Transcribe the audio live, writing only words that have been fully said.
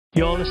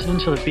You're listening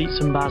to the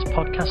Beats and Bars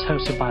podcast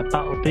hosted by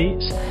Battle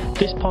Beats.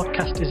 This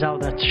podcast is out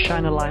there to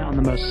shine a light on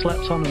the most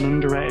slept on and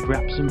underrated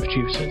rappers and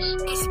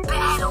producers. It's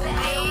battle,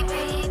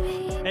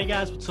 baby. Hey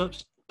guys, what's up?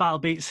 Battle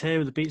Beats here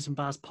with the Beats and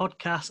Bars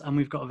podcast, and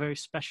we've got a very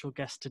special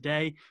guest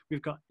today.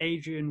 We've got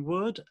Adrian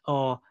Wood,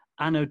 or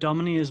Anno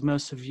Domini as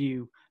most of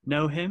you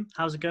know him.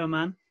 How's it going,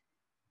 man?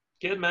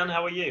 Good, man.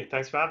 How are you?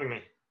 Thanks for having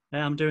me.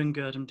 Yeah, I'm doing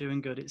good.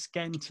 It's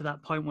getting to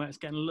that point where it's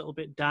getting a little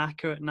bit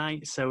darker at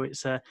night, so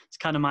it's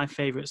kind of my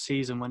favourite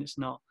season when it's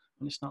not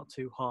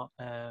too hot.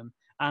 And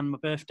my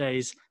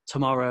birthday's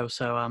tomorrow,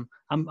 so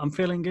I'm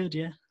feeling good.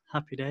 Yeah,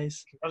 happy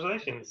days.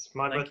 Congratulations.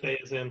 My birthday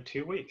is in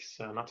 2 weeks,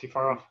 so not too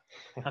far off.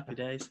 Happy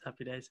days.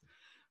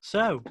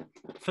 So,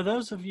 for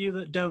those of you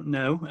that don't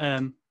know,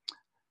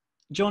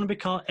 do you want to be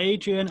called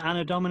Adrian,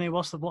 Anno Domini?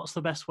 What's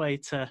the best way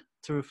to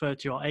refer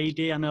to you? Or AD?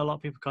 I know a lot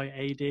of people call you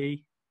AD.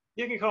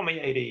 You can call me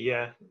AD,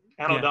 yeah.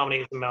 Anno Domini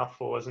is a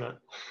mouthful, isn't it?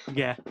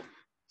 Yeah.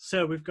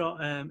 So we've got,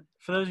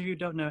 for those of you who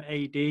don't know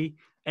AD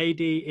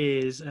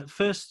is,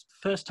 first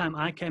time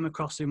I came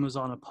across him was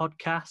on a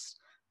podcast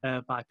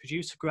by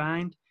Producer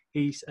Grind.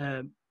 He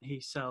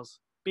sells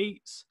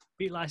beat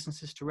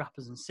licenses to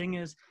rappers and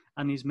singers,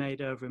 and he's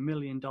made over $1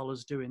 million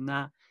doing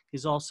that.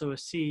 He's also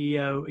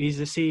he's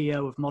the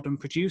CEO of Modern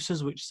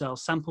Producers, which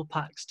sells sample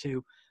packs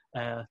to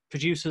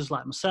producers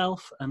like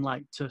myself and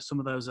like to some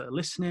of those that are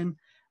listening.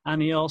 And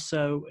he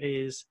also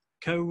is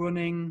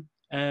co-running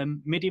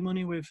MIDI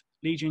Money with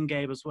Legion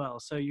Gabe as well.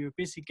 So you're a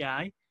busy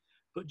guy,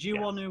 but do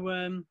you want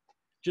to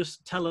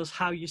just tell us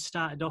how you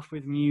started off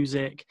with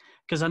music?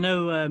 Because I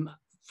know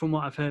from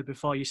what I've heard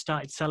before, you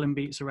started selling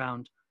beats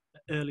around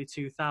early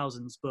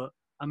 2000s, but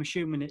I'm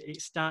assuming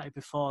it started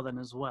before then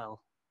as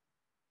well.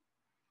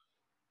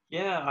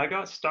 Yeah, I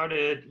got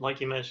started,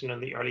 like you mentioned, in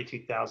the early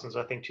 2000s.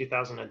 I think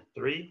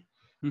 2003.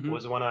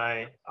 Was when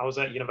I was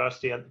at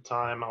university at the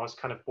time. I was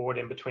kind of bored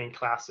in between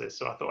classes,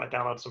 so I thought I'd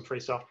download some free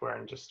software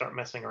and just start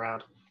messing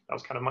around. That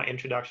was kind of my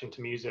introduction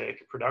to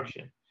music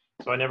production.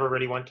 So I never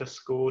really went to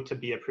school to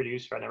be a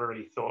producer. I never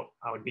really thought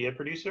I would be a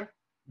producer.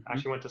 I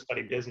actually went to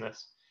study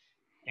business.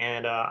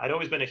 And I'd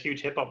always been a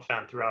huge hip hop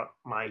fan throughout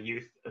my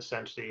youth,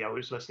 essentially. I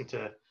always listened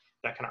to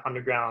that kind of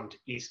underground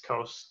East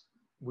Coast,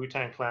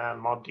 Wu-Tang Clan,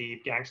 Mobb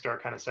Deep, gangster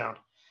kind of sound.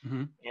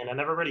 And I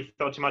never really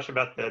thought too much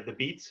about the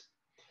beats.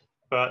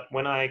 But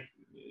when I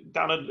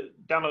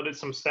downloaded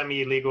some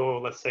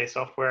semi-legal, let's say,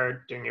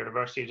 software during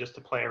university just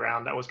to play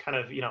around, that was kind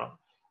of,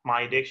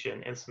 my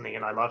addiction instantly,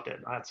 and I loved it.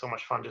 I had so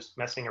much fun just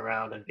messing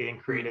around and being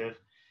creative.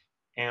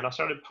 And I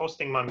started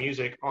posting my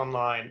music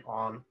online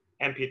on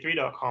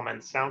mp3.com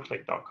and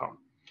soundclick.com.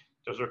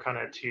 Those were kind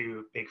of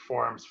two big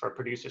forums for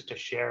producers to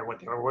share what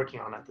they were working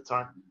on at the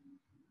time.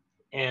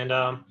 And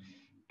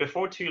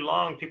before too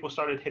long, people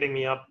started hitting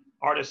me up.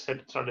 Artists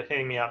had started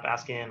hitting me up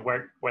asking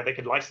where they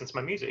could license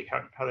my music,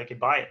 how they could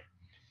buy it.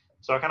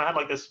 So I kind of had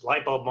like this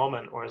light bulb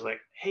moment where I was like,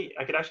 hey,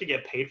 I could actually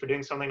get paid for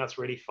doing something that's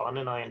really fun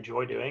and I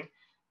enjoy doing.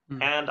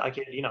 And I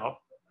could,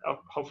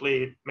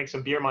 hopefully make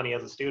some beer money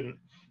as a student.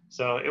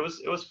 So it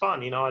was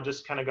fun. I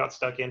just kind of got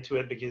stuck into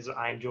it because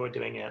I enjoyed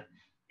doing it.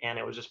 And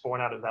it was just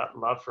born out of that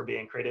love for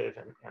being creative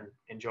and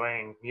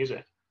enjoying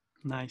music.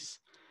 Nice.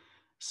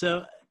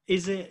 So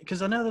is it,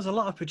 because I know there's a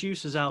lot of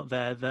producers out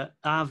there that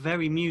are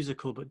very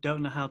musical but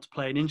don't know how to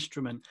play an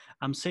instrument.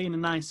 I'm seeing a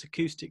nice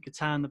acoustic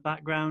guitar in the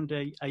background.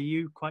 Are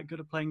you quite good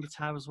at playing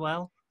guitar as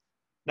well?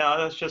 No,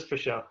 that's just for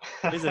show.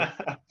 Is it?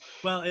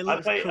 Well, it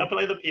looks cool. I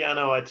play the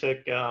piano. I took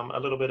a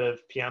little bit of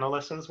piano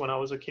lessons when I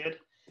was a kid,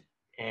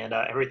 and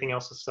everything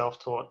else is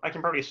self-taught. I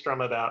can probably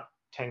strum about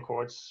 10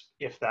 chords,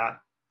 if that,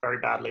 very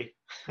badly.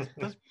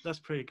 That's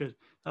pretty good.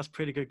 That's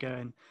pretty good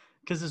going.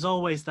 Because there's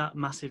always that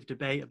massive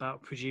debate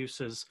about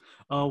producers.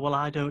 Oh, well,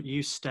 I don't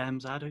use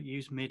stems. I don't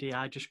use MIDI.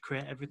 I just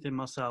create everything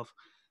myself.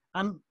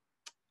 And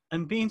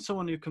being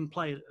someone who can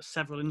play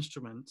several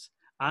instruments,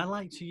 I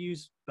like to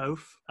use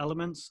both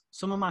elements.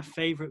 Some of my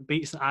favorite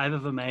beats that I've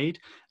ever made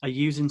are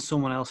using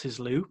someone else's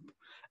loop.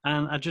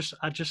 And I just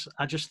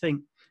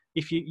think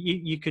if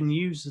you can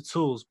use the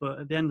tools, but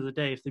at the end of the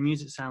day, if the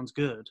music sounds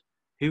good,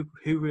 who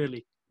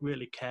really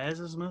cares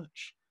as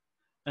much?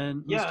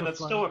 And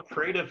it's still a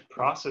creative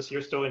process.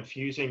 You're still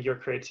infusing your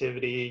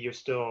creativity. You're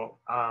still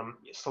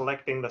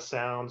selecting the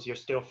sounds. You're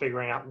still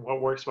figuring out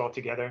what works well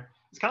together.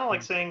 It's kind of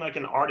like saying like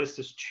an artist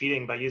is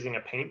cheating by using a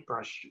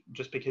paintbrush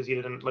just because he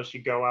didn't let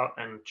you go out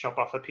and chop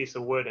off a piece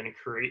of wood and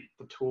create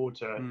the tool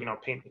to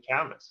paint the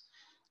canvas.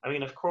 I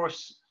mean, of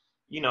course,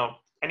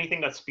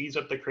 anything that speeds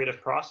up the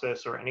creative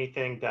process or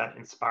anything that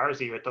inspires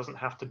you, it doesn't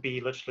have to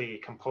be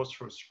literally composed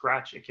from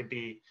scratch. It could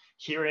be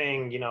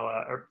hearing,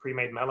 a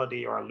pre-made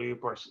melody or a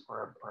loop or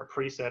a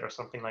preset or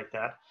something like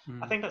that.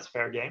 I think that's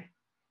fair game.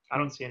 I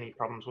don't see any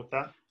problems with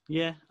that.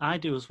 Yeah, I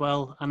do as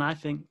well. And I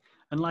think,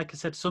 and like I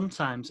said,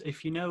 sometimes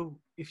if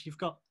you've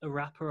got a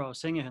rapper or a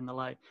singer and they're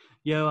like,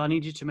 yo, I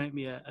need you to make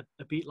me a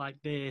beat like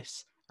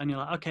this. And you're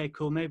like, okay,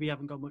 cool. Maybe you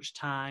haven't got much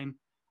time.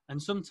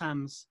 And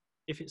sometimes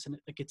if it's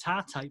a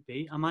guitar type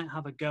beat, I might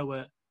have a go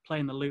at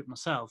playing the loop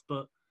myself,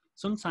 but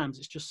sometimes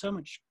it's just so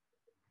much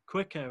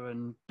quicker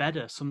and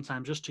better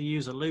sometimes just to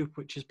use a loop,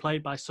 which is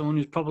played by someone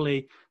who's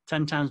probably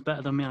 10 times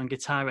better than me on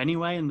guitar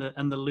anyway, and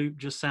the loop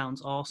just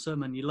sounds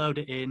awesome, and you load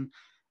it in,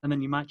 and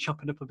then you might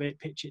chop it up a bit,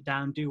 pitch it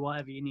down, do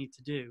whatever you need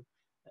to do.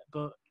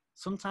 But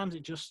sometimes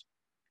it just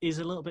is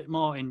a little bit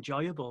more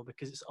enjoyable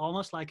because it's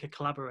almost like a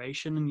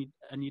collaboration,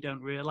 and you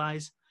don't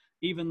realize,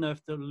 even though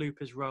if the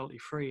loop is royalty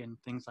free and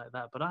things like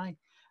that. But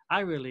I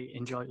really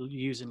enjoy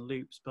using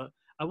loops. But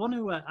I want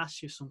to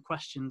ask you some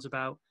questions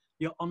about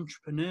your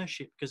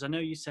entrepreneurship, because I know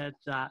you said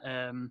that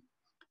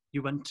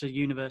you went to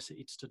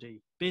university to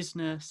study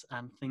business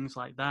and things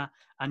like that,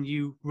 and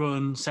you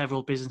run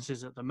several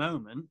businesses at the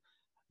moment.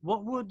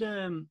 What would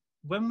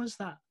when was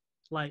that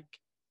like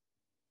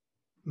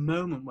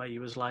moment where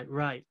you was like,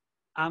 right,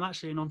 I'm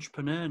actually an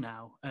entrepreneur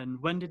now?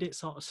 And when did it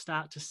sort of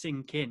start to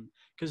sink in?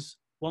 Because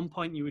one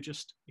point you were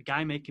just a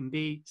guy making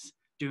beats,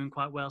 doing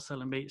quite well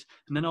selling beats,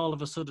 and then all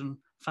of a sudden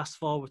fast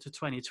forward to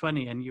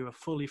 2020 and you're a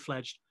fully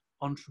fledged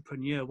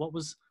entrepreneur. What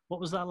was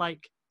that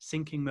like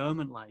sinking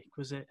moment like?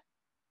 Was it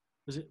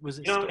It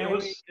scary,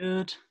 was,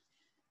 good?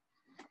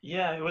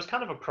 yeah, it was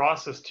kind of a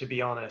process, to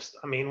be honest.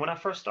 I mean, when I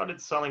first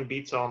started selling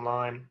beats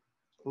online,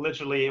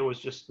 literally it was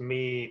just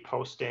me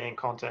posting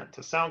content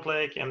to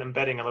SoundClick and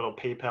embedding a little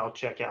PayPal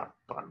checkout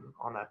button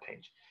on that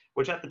page,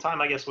 which at the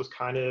time I guess was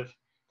kind of,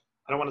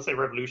 I don't want to say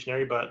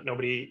revolutionary, but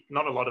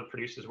not a lot of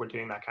producers were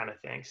doing that kind of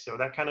thing. So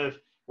that kind of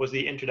was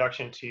the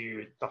introduction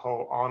to the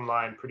whole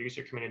online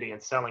producer community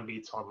and selling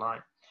beats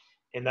online.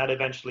 And that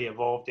eventually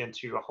evolved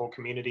into a whole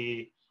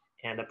community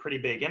and a pretty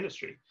big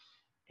industry.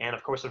 And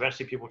of course,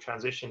 eventually people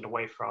transitioned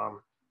away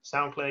from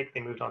SoundClick.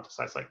 They moved on to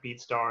sites like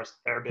BeatStars,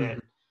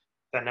 Airbit,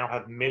 that now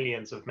have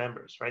millions of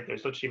members, right?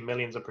 There's literally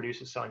millions of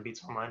producers selling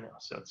beats online now.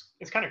 So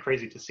it's kind of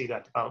crazy to see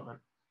that development.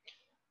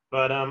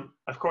 But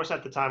of course,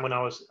 at the time when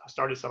I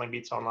started selling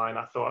beats online,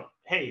 I thought,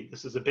 hey,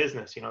 this is a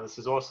business. This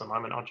is awesome.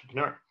 I'm an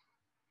entrepreneur.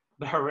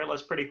 But I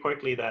realized pretty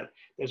quickly that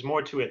there's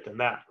more to it than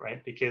that,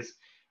 right? Because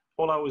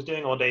all I was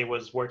doing all day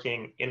was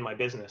working in my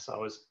business. I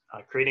was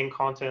creating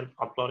content,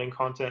 uploading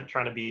content,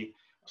 trying to be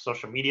a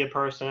social media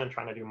person,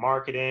 trying to do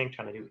marketing,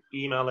 trying to do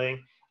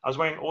emailing. I was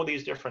wearing all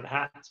these different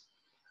hats.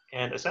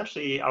 And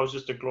essentially, I was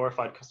just a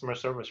glorified customer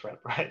service rep,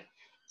 right?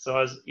 So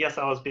I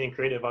was being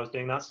creative, I was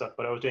doing that stuff,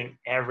 but I was doing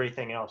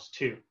everything else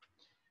too.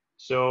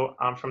 So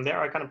from there,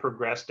 I kind of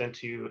progressed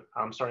into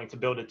starting to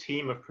build a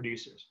team of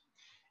producers.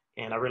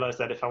 And I realized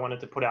that if I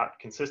wanted to put out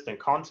consistent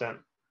content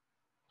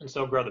and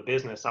still grow the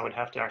business, I would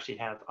have to actually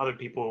have other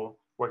people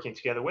working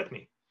together with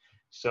me.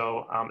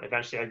 So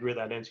eventually, I grew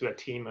that into a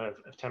team of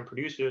 10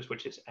 producers,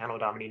 which is Anno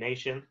Domini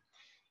Nation.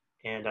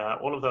 And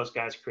all of those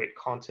guys create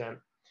content.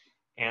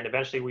 And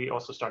eventually we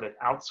also started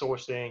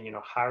outsourcing,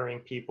 hiring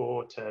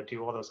people to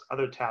do all those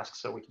other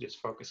tasks so we could just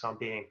focus on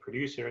being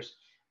producers.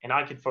 And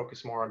I could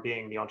focus more on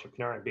being the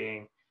entrepreneur and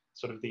being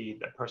sort of the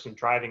person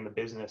driving the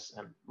business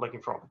and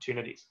looking for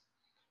opportunities.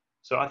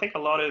 So I think a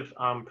lot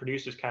of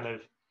producers kind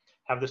of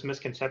have this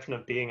misconception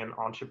of being an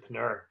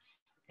entrepreneur.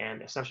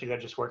 And essentially they're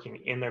just working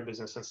in their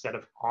business instead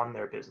of on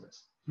their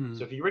business.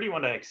 So if you really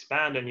want to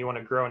expand and you want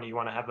to grow and you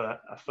want to have a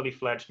fully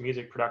fledged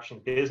music production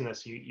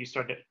business, you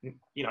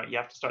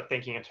have to start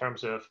thinking in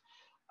terms of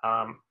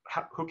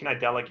who can I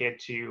delegate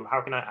to?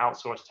 How can I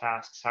outsource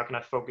tasks? How can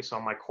I focus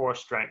on my core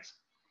strengths?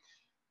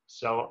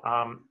 So,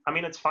 I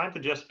mean, it's fine to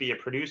just be a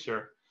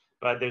producer,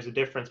 but there's a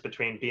difference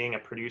between being a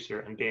producer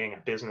and being a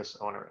business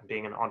owner and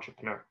being an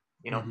entrepreneur,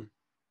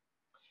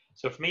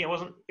 So for me, it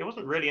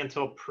wasn't really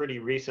until pretty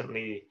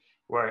recently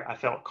where I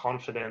felt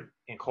confident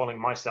in calling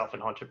myself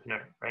an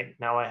entrepreneur, right?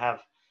 Now I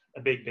have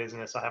a big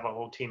business, I have a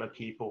whole team of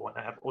people, and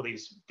I have all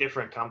these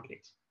different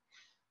companies.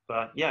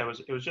 But yeah,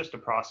 it was just a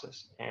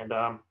process. And,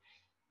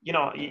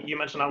 you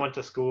mentioned I went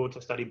to school to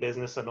study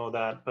business and all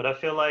that, but I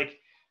feel like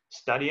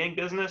studying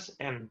business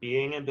and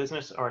being in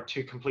business are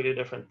two completely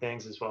different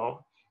things as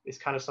well. It's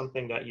kind of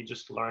something that you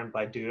just learn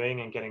by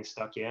doing and getting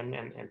stuck in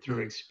and through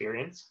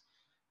experience.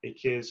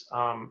 Because,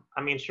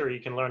 I mean, sure, you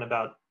can learn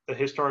about the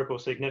historical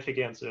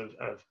significance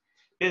of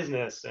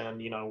business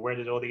and where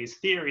did all these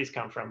theories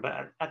come from,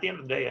 but at the end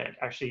of the day,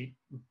 actually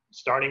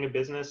starting a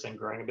business and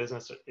growing a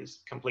business is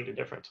completely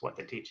different to what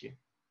they teach you.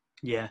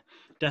 Yeah,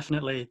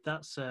 definitely.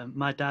 That's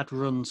my dad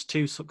runs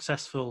two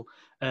successful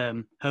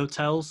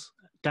hotels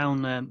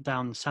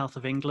down south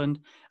of England,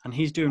 and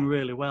he's doing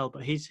really well.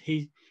 But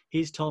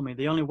he's told me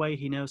the only way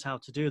he knows how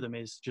to do them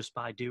is just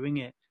by doing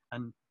it.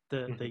 And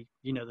the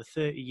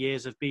 30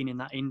 years of being in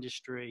that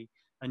industry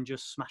and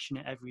just smashing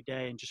it every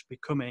day and just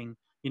becoming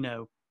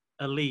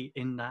elite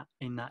in that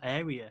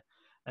area.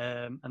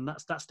 And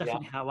that's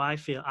definitely how I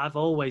feel. I've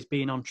always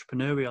been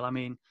entrepreneurial. I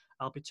mean,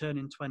 I'll be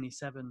turning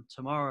 27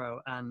 tomorrow,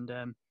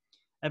 and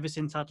ever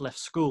since I'd left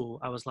school,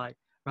 I was like,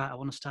 right, I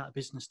want to start a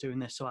business doing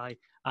this. So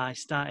I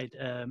started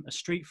a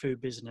street food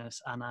business,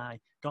 and I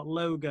got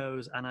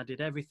logos, and I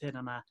did everything,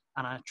 and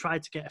I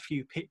tried to get a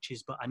few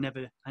pitches, but I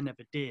never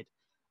did.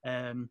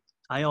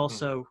 I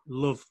also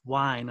love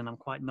wine, and I'm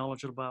quite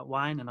knowledgeable about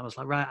wine. And I was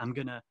like, right, I'm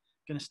gonna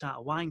start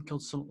a wine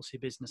consultancy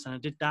business, and I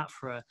did that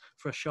for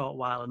a short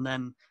while,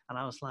 and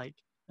I was like,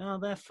 oh,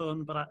 they're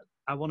fun, but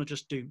I want to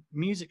just do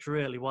music's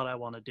really what I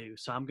want to do.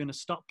 So I'm going to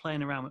stop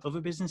playing around with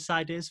other business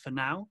ideas for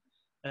now,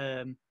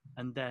 and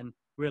then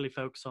really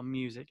focus on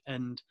music.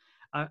 And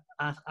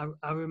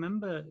I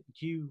remember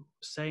you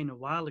saying a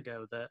while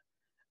ago that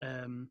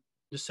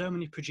there's so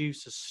many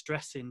producers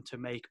stressing to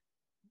make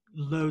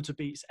loads of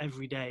beats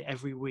every day,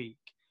 every week,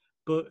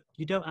 but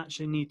you don't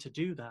actually need to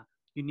do that.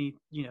 You need,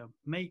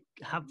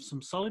 have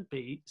some solid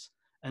beats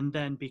and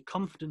then be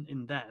confident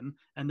in them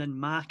and then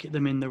market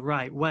them in the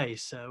right way.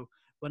 So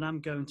when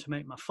I'm going to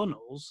make my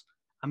funnels,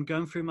 I'm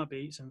going through my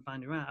beats and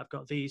finding, right, I've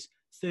got these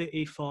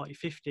 30, 40,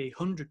 50,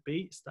 100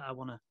 beats that I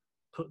want to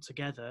put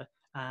together.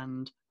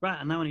 And right,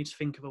 and now I need to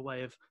think of a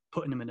way of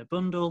putting them in a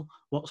bundle.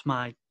 What's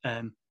my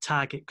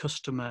target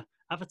customer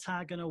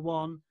avatar going to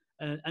want?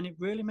 And it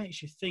really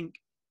makes you think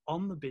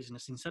on the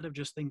business instead of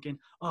just thinking,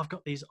 oh, I've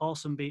got these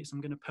awesome beats,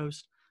 I'm going to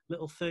post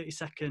little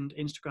 30-second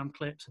Instagram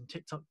clips and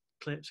TikTok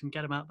clips and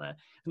get them out there.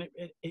 And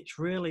it's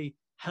really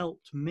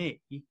helped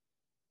me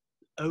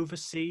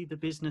oversee the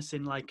business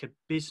in like a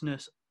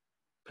business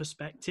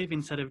perspective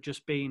instead of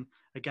just being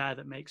a guy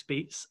that makes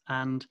beats.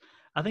 And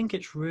I think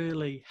it's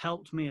really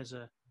helped me as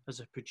a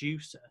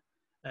producer.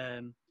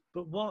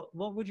 But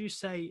what would you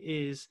say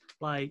is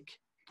like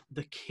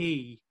the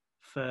key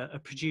for a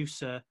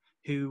producer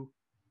who,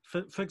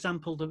 for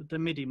example, the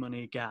MIDI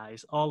Money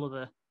guys, all of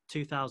the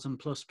 2,000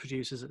 plus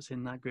producers that's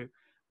in that group,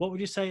 what would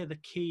you say are the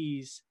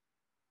keys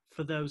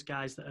for those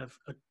guys that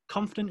are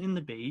confident in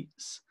the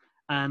beats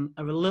and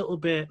are a little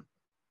bit,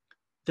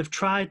 they've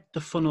tried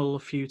the funnel a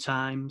few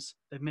times,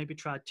 they've maybe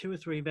tried 2 or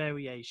 3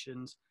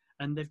 variations,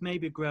 and they've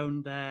maybe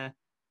grown their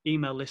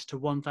email list to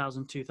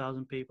 1,000,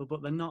 2,000 people,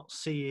 but they're not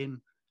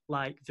seeing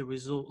like the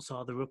results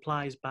or the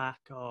replies back,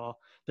 or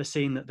they're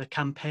seeing that the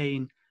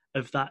campaign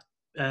of that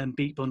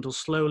beat bundle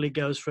slowly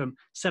goes from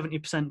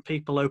 70%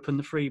 people open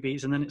the free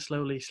beats and then it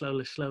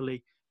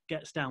slowly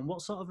gets down.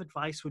 What sort of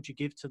advice would you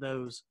give to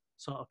those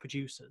sort of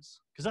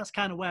producers? Because that's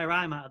kind of where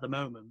I'm at the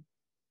moment.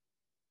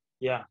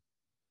 Yeah,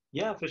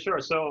 for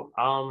sure. So,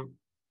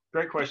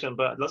 great question,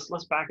 but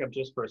let's back up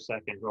just for a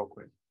second, real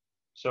quick.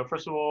 So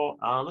first of all,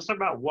 let's talk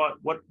about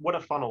what a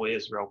funnel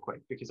is real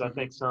quick, because I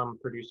think some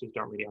producers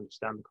don't really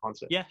understand the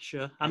concept. Yeah,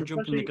 sure. I'm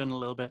jumping the gun a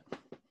little bit.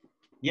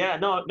 Yeah,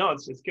 no,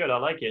 it's good. I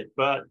like it.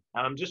 But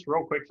just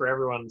real quick for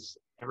everyone's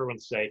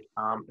sake,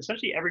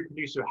 essentially every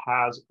producer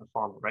has a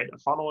funnel, right? A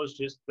funnel is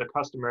just the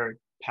customer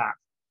path.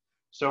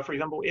 So for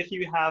example, if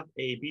you have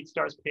a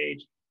BeatStars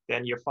page,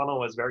 then your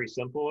funnel is very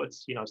simple.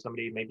 It's,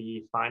 somebody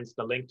maybe finds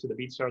the link to the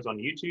BeatStars on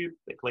YouTube,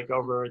 they click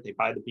over, they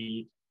buy the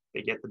beat,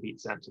 they get the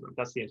beat sent to them.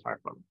 That's the entire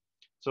funnel.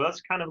 So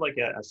that's kind of like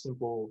a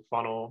simple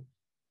funnel,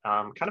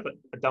 kind of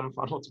a dumb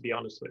funnel, to be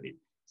honest with you.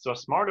 So a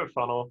smarter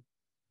funnel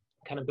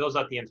kind of builds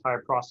out the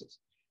entire process.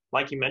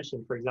 Like you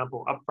mentioned, for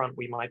example, upfront,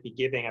 we might be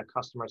giving a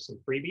customer some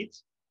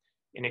freebies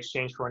in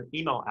exchange for an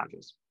email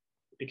address.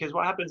 Because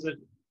what happens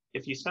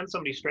if you send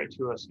somebody straight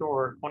to a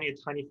store, only a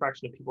tiny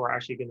fraction of people are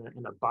actually going to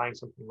end up buying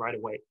something right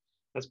away.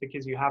 That's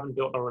because you haven't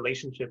built a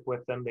relationship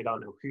with them. They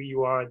don't know who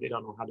you are. They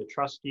don't know how to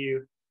trust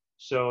you.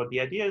 So the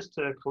idea is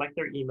to collect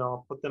their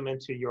email, put them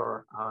into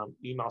your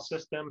email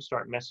system,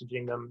 start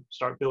messaging them,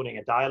 start building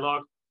a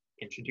dialogue,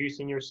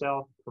 introducing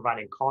yourself,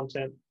 providing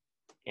content.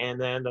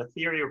 And then the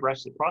theory of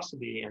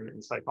reciprocity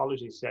in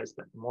psychology says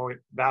that the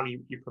more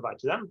value you provide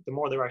to them, the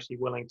more they're actually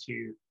willing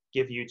to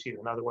give you to.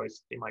 In other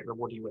words, they might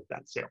reward you with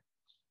that sale.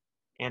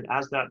 And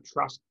as that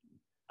trust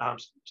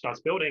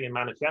starts building and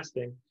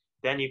manifesting,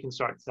 then you can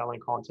start selling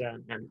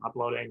content and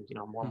uploading,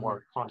 more and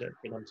more content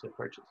for them to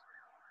purchase.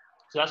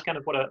 So that's kind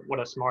of what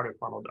a smarter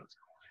funnel does.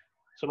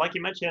 So like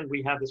you mentioned,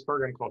 we have this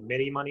program called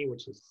MIDI Money,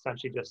 which is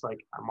essentially just like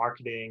a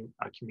marketing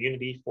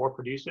community for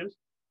producers,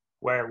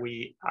 where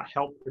we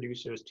help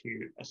producers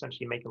to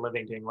essentially make a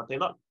living doing what they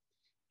love.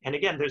 And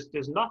again,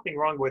 there's nothing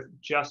wrong with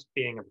just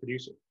being a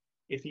producer.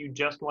 If you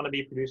just want to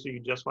be a producer, you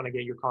just want to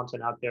get your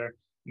content out there,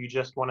 you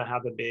just want to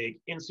have a big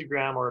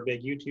Instagram or a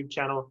big YouTube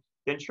channel,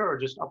 then sure,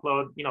 just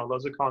upload,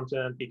 loads of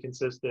content, be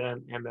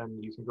consistent, and then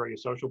you can grow your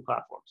social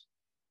platforms.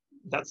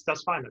 That's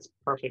fine. That's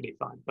perfectly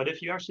fine. But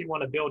if you actually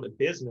want to build a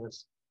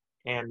business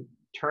and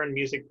turn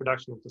music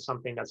production into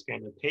something that's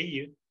going to pay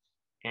you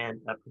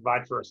and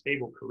provide for a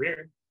stable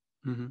career,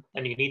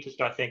 then you need to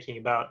start thinking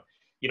about,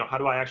 how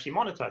do I actually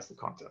monetize the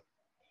content?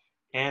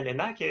 And in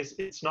that case,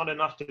 it's not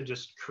enough to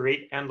just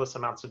create endless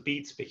amounts of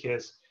beats,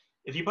 because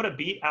if you put a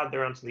beat out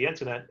there onto the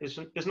internet,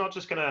 it's not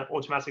just going to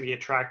automatically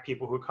attract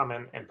people who come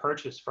in and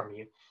purchase from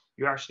you.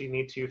 You actually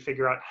need to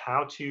figure out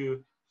how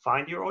to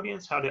find your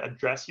audience, how to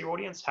address your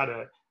audience, how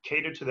to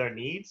cater to their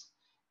needs,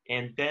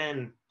 and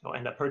then they'll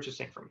end up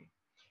purchasing from you.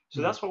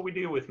 So that's what we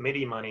do with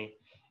MIDI Money.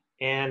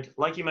 And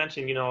like you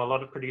mentioned, a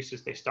lot of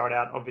producers, they start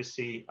out,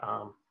 obviously,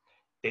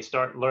 they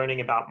start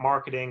learning about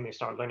marketing, they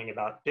start learning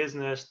about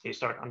business, they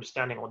start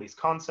understanding all these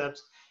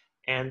concepts.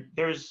 And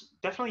there's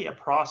definitely a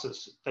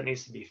process that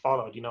needs to be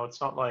followed.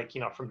 It's not like,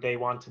 from day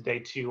 1 to day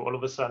 2, all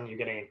of a sudden you're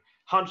getting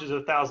hundreds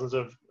of thousands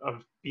of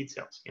beat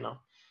sales,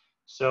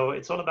 So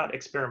it's all about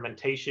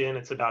experimentation.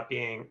 It's about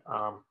being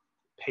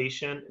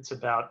patient. It's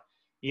about,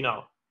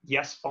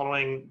 yes,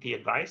 following the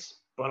advice,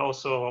 but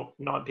also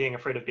not being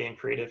afraid of being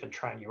creative and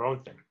trying your own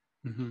thing.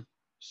 Mm-hmm.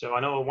 So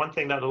I know one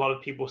thing that a lot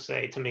of people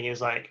say to me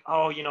is like,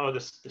 oh, you know,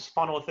 this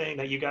funnel thing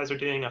that you guys are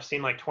doing, I've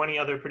seen like 20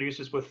 other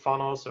producers with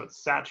funnels, so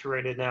it's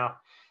saturated now.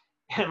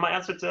 And my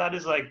answer to that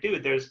is like,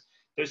 dude, there's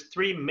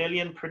 3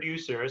 million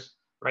producers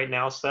right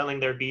now selling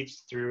their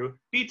beats through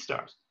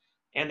BeatStars.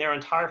 And their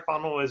entire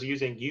funnel is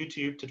using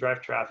YouTube to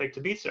drive traffic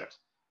to BeatStars.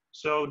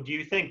 So do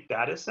you think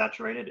that is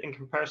saturated in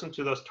comparison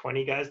to those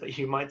 20 guys that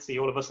you might see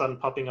all of a sudden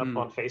popping up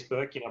on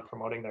Facebook, you know,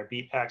 promoting their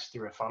beat packs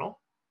through a funnel?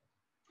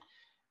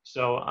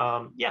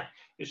 So yeah,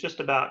 it's just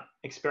about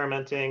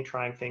experimenting,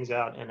 trying things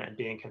out, and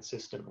being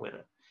consistent with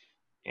it.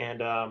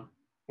 And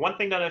one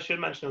thing that I should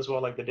mention as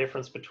well, like the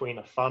difference between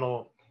a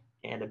funnel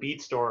and a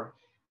beat store,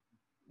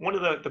 one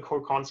of the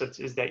core concepts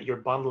is that you're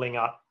bundling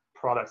up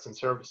products and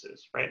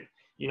services, right?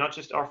 You're not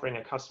just offering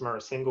a customer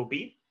a single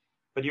beat,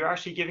 but you're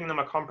actually giving them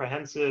a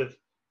comprehensive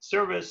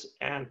service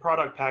and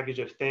product package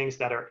of things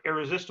that are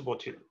irresistible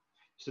to them.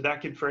 So that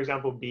could, for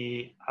example,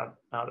 be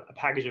a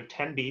package of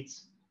 10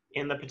 beats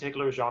in the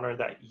particular genre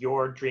that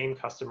your dream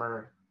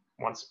customer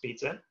wants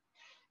beats in.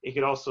 It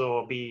could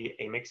also be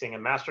a mixing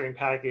and mastering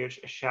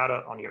package, a shout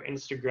out on your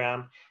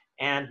Instagram,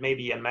 and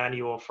maybe a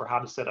manual for how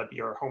to set up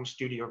your home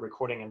studio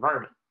recording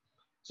environment.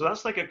 So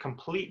that's like a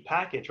complete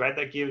package, right?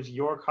 That gives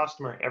your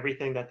customer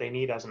everything that they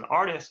need as an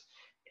artist.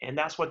 And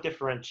that's what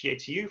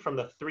differentiates you from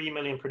the 3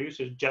 million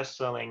producers just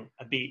selling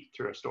a beat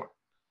through a store.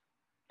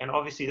 And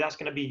obviously that's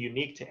going to be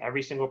unique to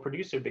every single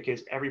producer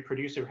because every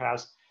producer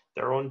has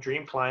their own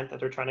dream client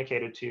that they're trying to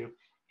cater to.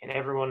 And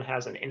everyone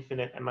has an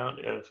infinite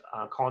amount of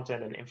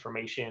content and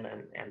information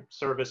and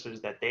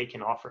services that they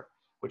can offer,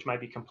 which might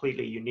be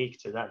completely unique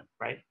to them,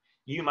 right?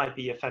 You might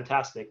be a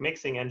fantastic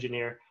mixing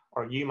engineer,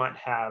 or you might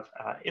have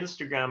an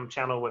Instagram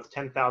channel with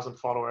 10,000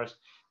 followers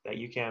that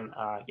you can,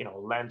 you know,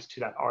 lend to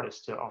that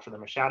artist to offer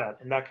them a shout out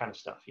and that kind of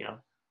stuff, you know?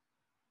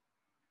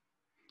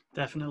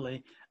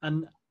 Definitely.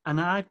 And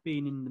I've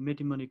been in the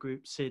MIDI Money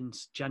group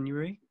since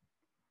January.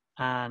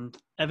 And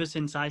ever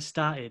since I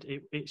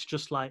started, it's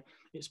just like,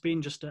 it's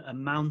been just a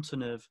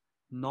mountain of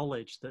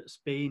knowledge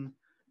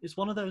it's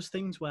one of those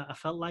things where I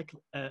felt like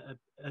a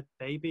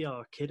baby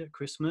or a kid at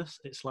Christmas.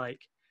 It's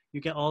like,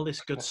 you get all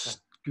this good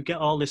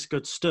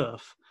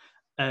stuff.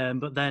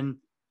 But then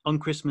on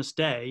Christmas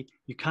Day,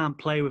 you can't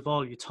play with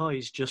all your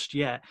toys just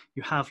yet.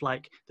 You have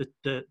like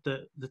the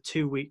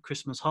 2-week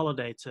Christmas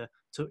holiday to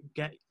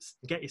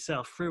get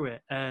yourself through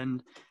it.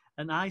 And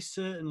I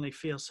certainly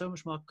feel so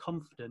much more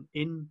confident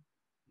in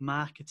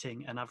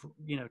marketing, and I've,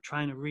 you know,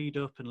 trying to read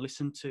up and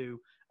listen to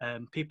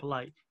people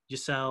like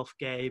yourself,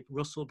 Gabe,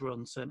 Russell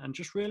Brunson, and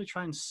just really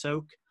try and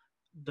soak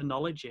the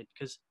knowledge in,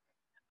 because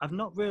I've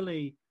not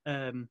really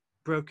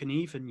broken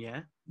even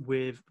yet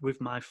with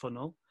my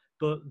funnel,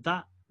 but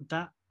that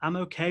I'm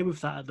okay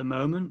with that at the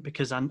moment,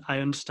 because I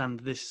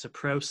understand this is a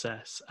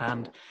process,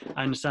 and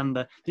I understand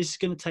that this is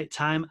going to take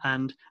time,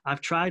 and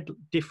I've tried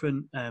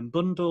different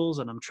bundles,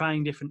 and I'm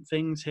trying different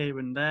things here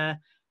and there.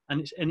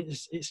 And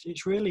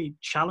it's really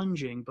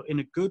challenging, but in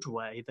a good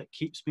way that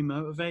keeps me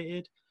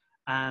motivated.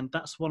 And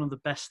that's one of the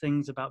best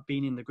things about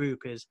being in the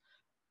group, is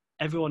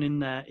everyone in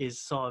there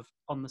is sort of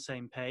on the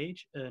same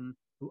page, and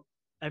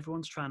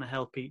everyone's trying to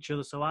help each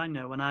other. So I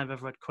know when I've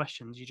ever had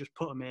questions, you just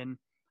put them in,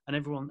 and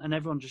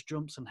everyone just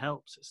jumps and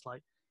helps. It's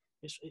like,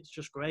 it's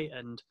just great.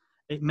 And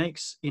it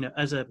makes, you know,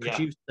 as a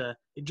producer,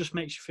 it just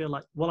makes you feel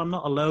like, well, I'm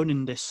not alone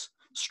in this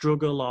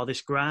struggle or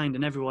this grind,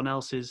 and everyone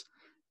else is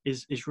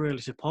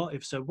really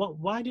supportive. So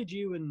why did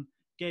you and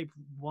Gabe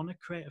want to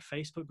create a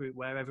Facebook group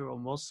where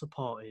everyone was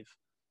supportive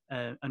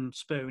and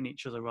spurring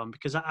each other on?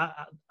 Because I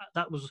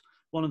that was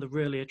one of the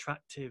really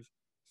attractive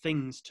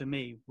things to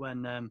me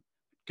when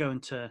going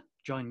to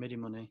join MIDI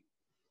Money.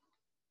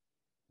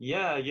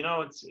 Yeah, you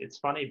know, it's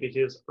funny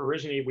because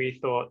originally we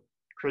thought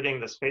creating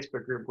this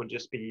Facebook group would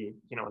just be,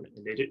 you know,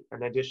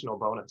 an additional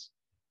bonus.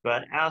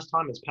 But as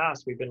time has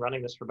passed, we've been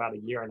running this for about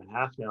 1.5 years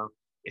now.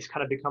 It's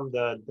kind of become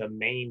the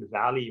main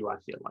value, I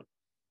feel like.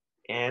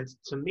 And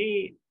to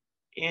me,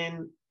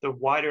 in the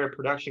wider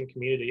production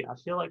community, I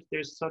feel like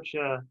there's such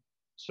a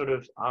sort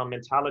of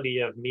mentality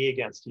of me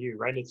against you,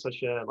 right? It's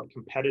such a like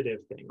competitive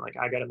thing. Like,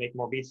 I got to make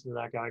more beats than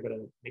that guy. I got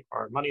to make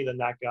more money than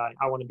that guy.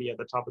 I want to be at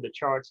the top of the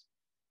charts.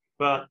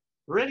 But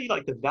really,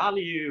 like, the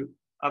value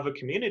of a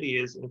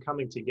community is in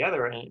coming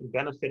together and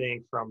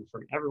benefiting from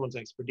everyone's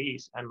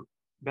expertise and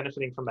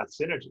benefiting from that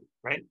synergy,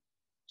 right?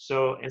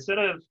 So instead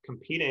of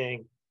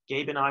competing,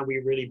 Gabe and I, we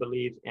really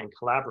believe in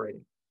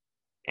collaborating.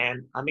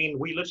 And I mean,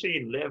 we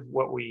literally live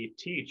what we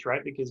teach,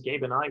 right? Because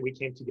Gabe and I, we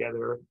came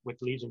together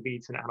with Legion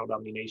Beats and Anno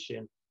Domini,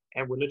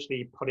 and we're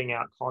literally putting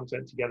out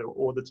content together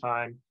all the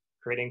time,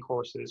 creating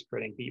courses,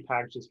 creating beat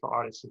packages for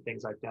artists and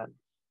things like that.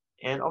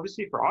 And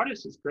obviously for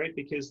artists, it's great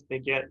because they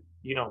get,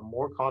 you know,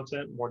 more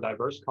content, more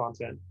diverse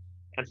content.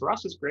 And for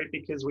us, it's great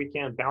because we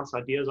can bounce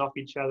ideas off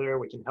each other.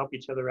 We can help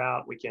each other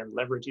out. We can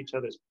leverage each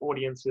other's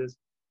audiences,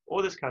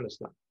 all this kind of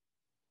stuff.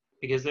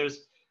 Because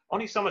there's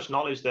only so much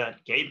knowledge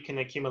that Gabe can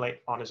accumulate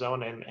on his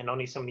own, and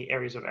only so many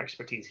areas of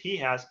expertise he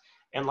has.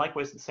 And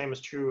likewise, the same is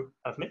true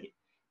of me.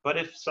 But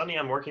if suddenly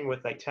I'm working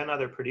with like 10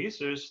 other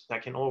producers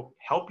that can all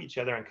help each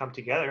other and come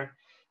together,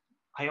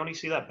 I only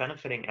see that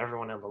benefiting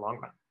everyone in the long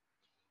run.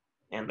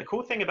 And the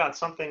cool thing about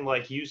something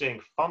like using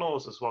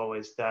funnels as well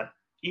is that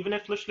even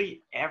if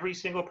literally every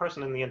single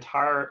person in the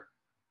entire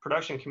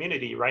production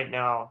community right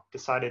now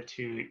decided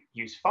to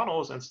use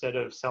funnels instead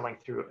of selling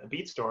through a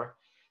beat store,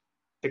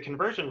 the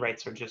conversion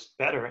rates are just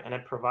better and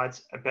it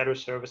provides a better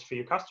service for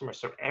your customers.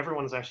 So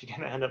everyone's actually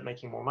going to end up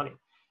making more money.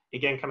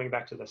 Again, coming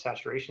back to the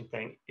saturation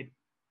thing,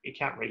 it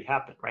can't really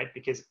happen, right?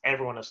 Because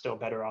everyone is still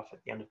better off at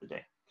the end of the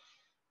day.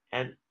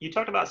 And you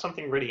talked about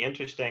something really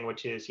interesting,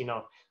 which is,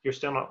 you're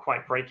still not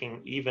quite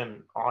breaking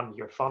even on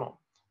your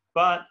funnel.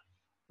 But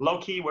low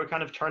key, we're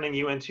kind of turning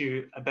you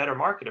into a better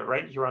marketer,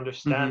 right? You're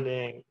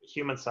understanding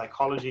human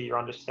psychology, you're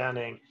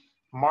understanding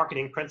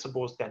marketing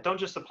principles that don't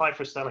just apply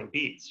for selling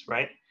beats,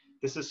 right?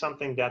 This is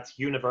something that's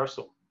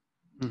universal.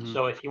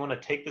 So if you want to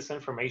take this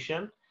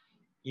information,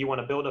 you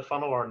want to build a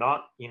funnel or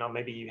not,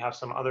 maybe you have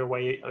some other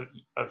way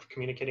of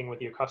communicating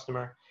with your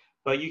customer,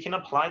 but you can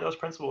apply those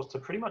principles to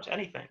pretty much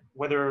anything,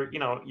 whether,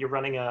 you're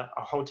running a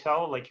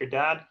hotel like your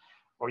dad,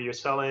 or you're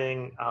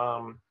selling,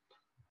 I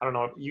don't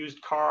know,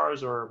 used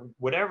cars or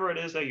whatever it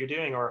is that you're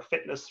doing, or a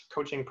fitness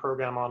coaching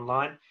program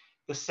online.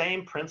 The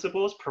same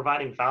principles,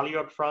 providing value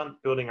up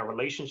front, building a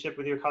relationship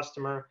with your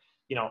customer,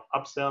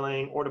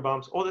 upselling, order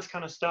bumps, all this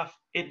kind of stuff,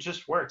 it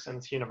just works and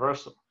it's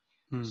universal.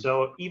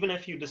 So even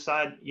if you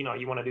decide, you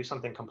want to do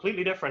something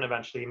completely different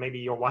eventually, maybe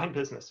your wine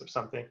business or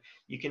something,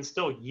 you can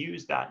still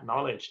use that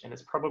knowledge and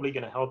it's probably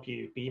going to help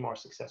you be more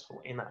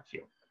successful in that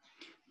field.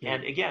 Yeah.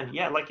 And again,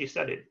 yeah, like you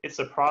said, it's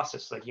a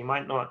process. Like you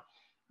might not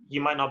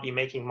be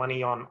making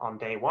money on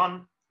day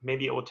one.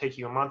 Maybe it will take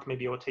you a month,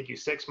 maybe it will take you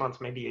 6 months,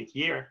 maybe a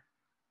year.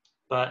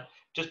 But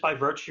just by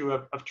virtue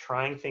of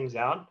trying things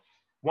out,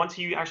 once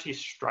you actually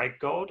strike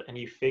gold and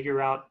you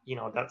figure out,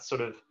 that sort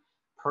of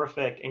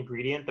perfect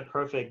ingredient, the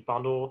perfect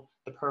bundle,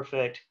 the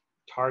perfect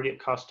target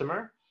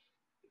customer,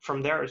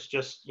 from there it's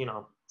just,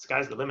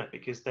 sky's the limit,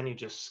 because then you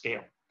just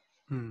scale.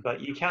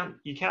 But you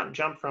can't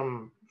jump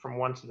from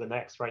one to the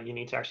next, right? You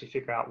need to actually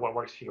figure out what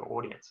works for your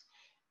audience.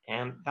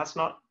 And that's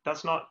not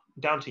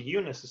down to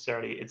you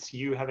necessarily. It's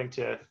you having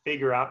to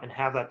figure out and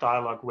have that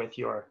dialogue with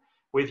your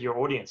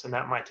audience. And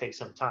that might take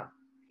some time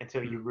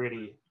until you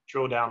really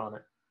drill down on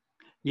it.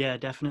 Yeah,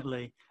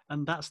 definitely.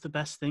 And that's the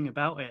best thing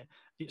about it.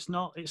 It's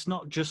not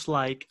just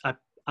like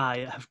I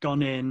have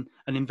gone in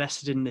and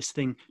invested in this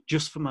thing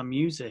just for my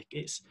music.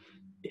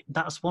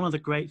 That's one of the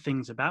great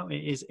things about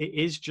it, is it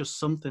is just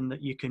something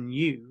that you can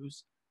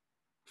use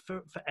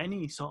for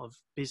any sort of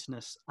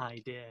business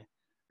idea.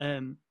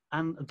 And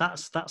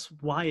that's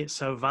why it's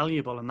so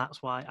valuable, and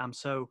that's why I'm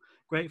so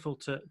grateful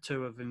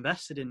to have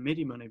invested in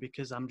MIDI money,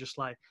 because I'm just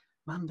like,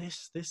 man,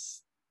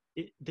 this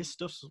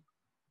stuff's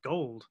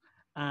gold.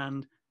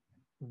 And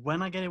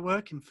when I get it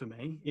working for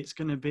me, it's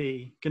gonna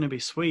be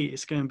sweet.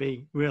 It's gonna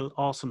be real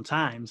awesome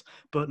times.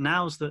 But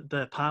now's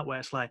the part where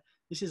it's like,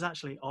 this is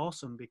actually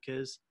awesome,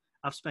 because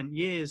I've spent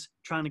years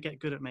trying to get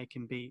good at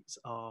making beats,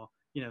 or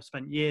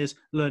spent years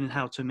learning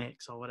how to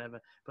mix or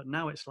whatever. But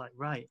now it's like,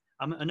 right,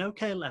 I'm at an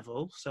okay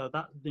level, so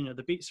that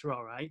the beats are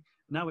all right.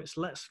 Now it's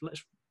let's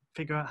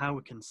figure out how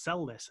we can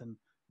sell this, and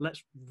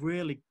let's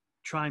really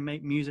try and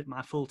make music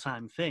my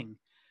full-time thing.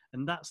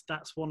 And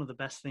that's one of the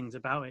best things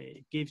about it.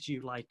 It gives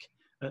you like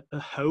a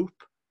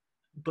hope,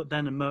 but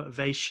then a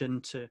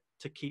motivation to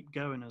keep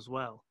going as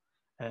well.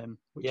 And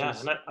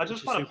I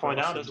just want to point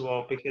out as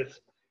well, because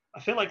I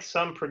feel like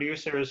some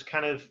producers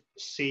kind of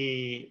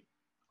see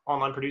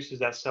online producers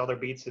that sell their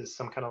beats as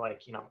some kind of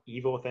like,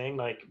 evil thing,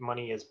 like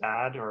money is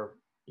bad, or,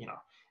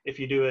 if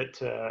you do it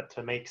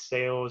to make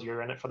sales,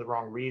 you're in it for the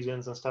wrong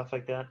reasons and stuff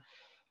like that.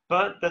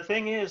 But the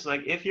thing is,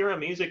 like, if you're a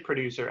music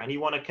producer and you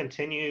want to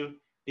continue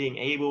being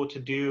able to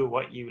do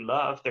what you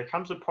love, there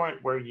comes a point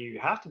where you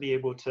have to be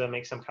able to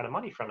make some kind of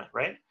money from it,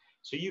 right?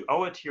 So you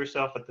owe it to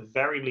yourself at the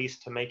very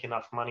least to make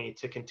enough money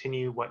to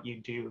continue what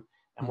you do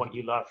and what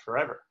you love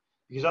forever.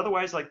 Because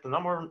otherwise, like, the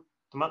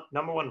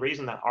number one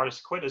reason that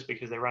artists quit is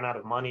because they run out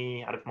of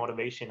money, out of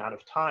motivation, out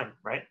of time,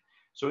 right?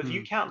 So if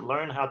you can't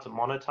learn how to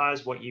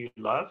monetize what you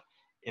love,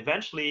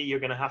 eventually you're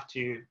going to have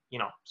to,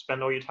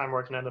 spend all your time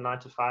working at a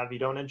 9-to-5 you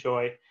don't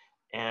enjoy,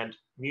 and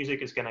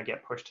music is going to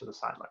get pushed to the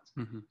sidelines.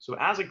 So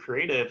as a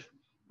creative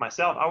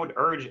myself, I would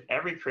urge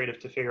every creative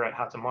to figure out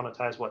how to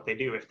monetize what they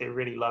do if they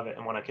really love it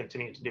and want to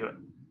continue to do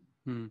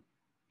it.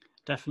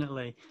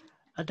 Definitely.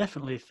 I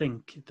definitely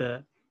think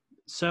that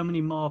so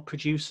many more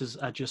producers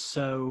are just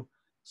so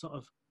sort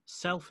of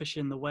selfish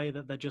in the way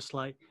that they're just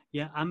like,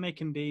 yeah, I'm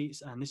making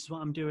beats and this is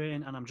what I'm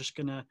doing, and I'm just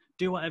going to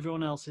do what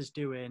everyone else is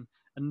doing.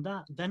 And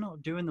that they're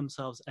not doing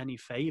themselves any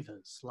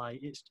favors. Like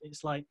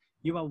it's like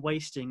you are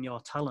wasting your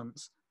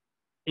talents.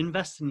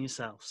 Invest in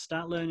yourself,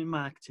 start learning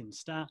marketing,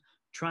 start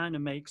trying to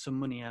make some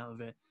money out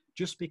of it,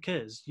 just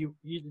because you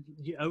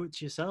owe it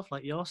to yourself,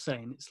 like you're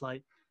saying. It's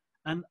like,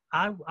 and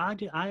I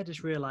had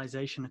this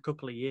realization a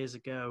couple of years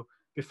ago,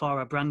 before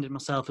I branded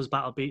myself as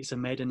Battle Beats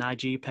and made an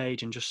IG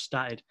page and just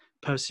started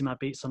posting my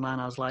beats online.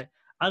 I was like,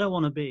 I don't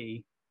want to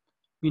be,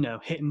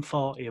 hitting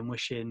 40 and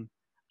wishing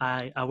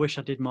I wish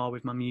I did more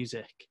with my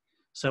music.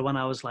 So when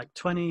I was like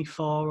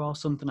 24 or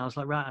something, I was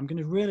like, right, I'm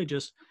going to really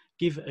just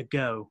give it a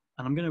go,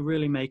 and I'm going to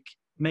really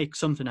make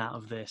something out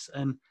of this.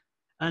 And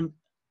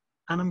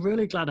I'm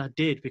really glad I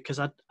did, because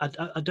I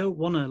don't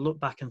want to look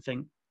back and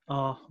think,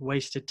 oh,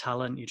 wasted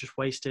talent. You just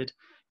wasted,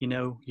 you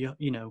know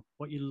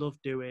what you love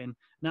doing.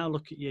 Now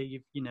look at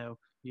you.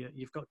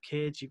 You've got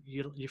kids.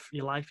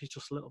 Your life is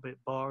just a little bit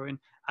boring.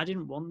 I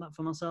didn't want that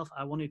for myself.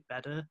 I wanted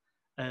better,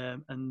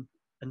 and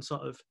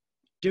sort of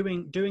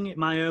doing it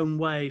my own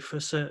way for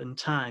a certain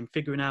time,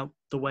 figuring out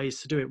the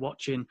ways to do it,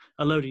 watching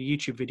a load of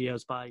YouTube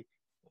videos by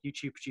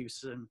YouTube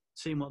producers and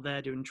seeing what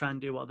they're doing, try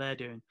and do what they're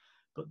doing.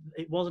 But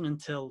it wasn't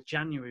until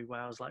January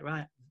where I was like,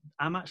 right,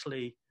 I'm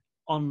actually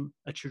on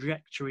a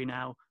trajectory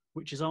now,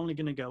 which is only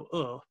going to go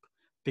up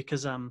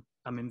because I'm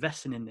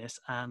investing in this,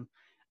 and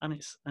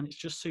it's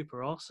just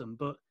super awesome.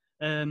 But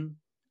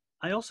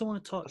I also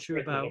want to talk to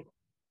you about,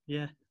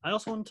 yeah, I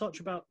also want to talk to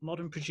you about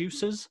modern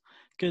producers,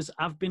 because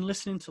I've been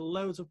listening to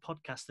loads of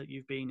podcasts that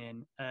you've been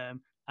in,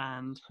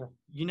 and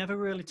you never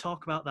really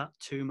talk about that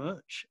too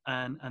much,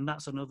 and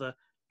that's another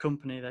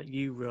company that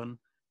you run.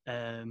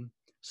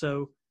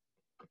 So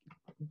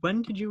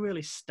when did you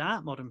really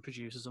start Modern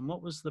Producers, and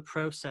what was the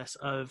process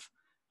of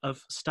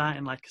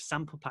starting like a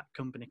sample pack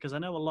company? Because I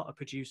know a lot of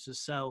producers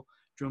sell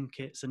drum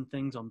kits and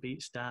things on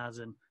BeatStars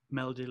and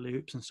Melody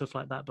Loops and stuff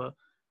like that, but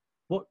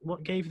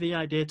what gave you the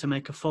idea to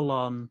make a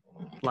full-on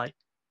like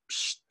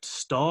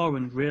store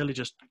and really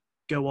just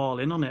go all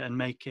in on it and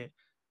make it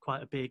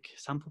quite a big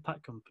sample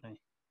pack company?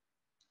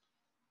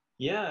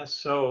 Yeah,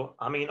 so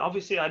I mean,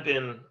 obviously I've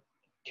been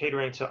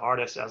catering to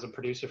artists as a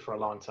producer for a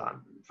long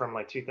time, from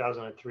like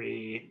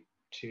 2003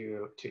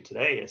 to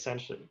today,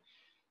 essentially.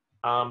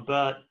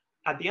 But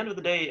at the end of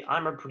the day,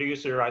 I'm a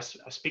producer. I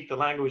speak the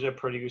language of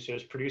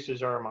producers.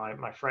 Producers are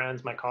my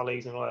friends, my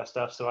colleagues, and all that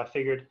stuff. So I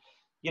figured,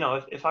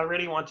 if I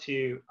really want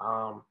to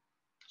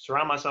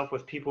surround myself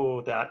with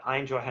people that I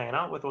enjoy hanging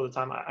out with all the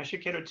time, I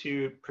should cater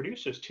to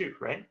producers too,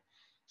 right?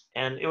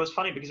 And it was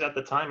funny because at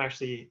the time,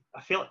 actually,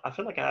 I feel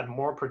like I had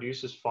more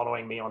producers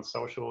following me on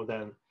social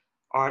than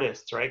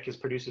artists, right? Because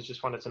producers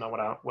just wanted to know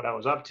what I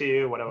was up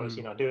to, what I was,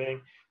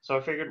 doing. So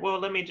I figured, well,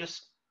 let me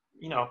just,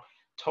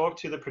 talk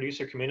to the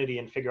producer community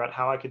and figure out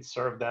how I could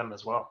serve them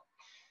as well.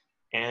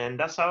 And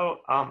that's how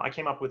I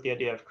came up with the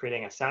idea of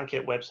creating a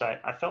SoundKit website.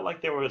 I felt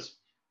like there was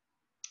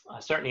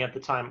certainly at the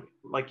time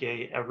like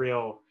a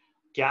real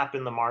gap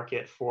in the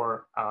market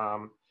for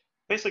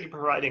basically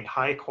providing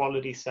high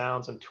quality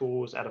sounds and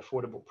tools at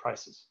affordable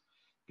prices,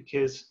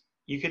 because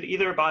you could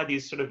either buy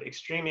these sort of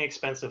extremely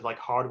expensive like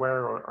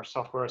hardware or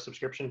software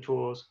subscription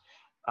tools,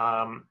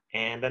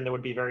 and then there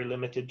would be very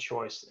limited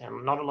choice,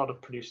 and not a lot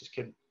of producers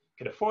could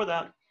afford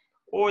that.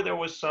 Or there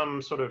was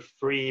some sort of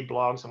free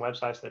blogs and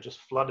websites that just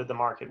flooded the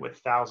market with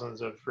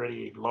thousands of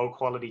really low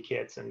quality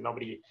kits, and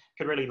nobody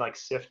could really like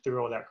sift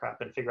through all that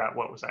crap and figure out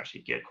what was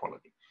actually good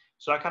quality.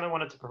 So I kind of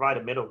wanted to provide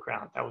a middle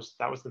ground. That was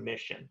the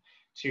mission,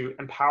 to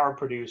empower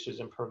producers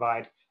and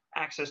provide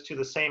access to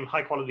the same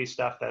high quality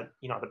stuff that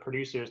the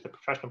producers, the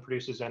professional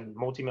producers and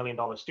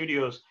multi-million-dollar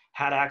studios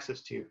had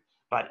access to,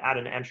 but at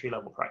an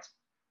entry-level price.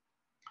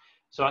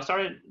 So I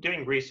started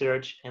doing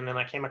research, and then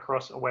I came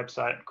across a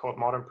website called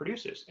Modern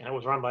Producers, and it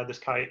was run by this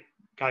guy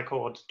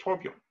called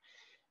Torbjorn.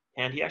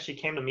 And he actually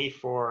came to me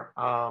for,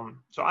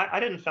 so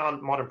I didn't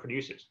found Modern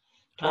Producers.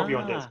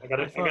 Torbjorn did.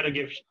 I gotta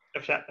give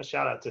a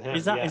shout out to him.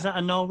 Is that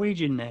a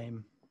Norwegian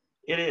name?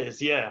 It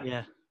is, yeah.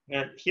 Yeah.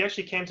 And he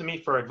actually came to me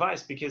for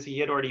advice because he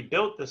had already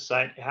built this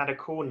site. It had a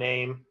cool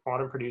name,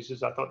 Modern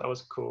Producers. I thought that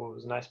was cool. It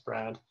was a nice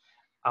brand.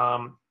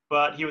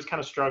 But he was kind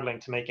of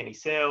struggling to make any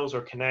sales or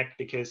connect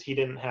because he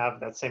didn't have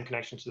that same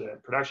connection to the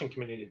production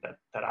community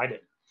that I did.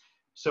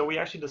 So we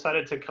actually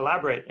decided to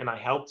collaborate, and I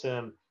helped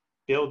him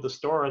build the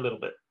store a little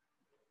bit.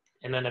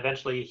 And then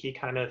eventually he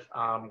kind of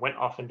went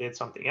off and did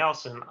something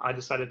else, and I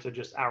decided to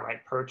just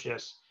outright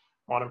purchase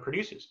Modern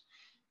Producers.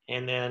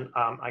 And then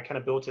I kind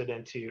of built it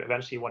into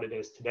eventually what it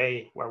is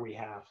today, where we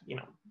have,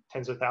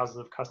 tens of thousands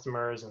of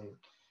customers and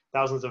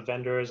thousands of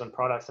vendors and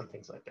products and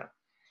things like that.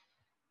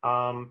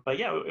 But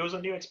yeah, it was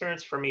a new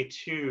experience for me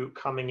too,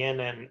 coming in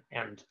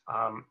and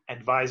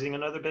advising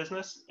another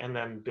business and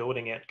then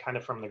building it kind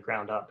of from the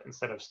ground up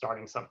instead of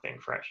starting something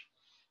fresh,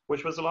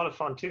 which was a lot of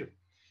fun too.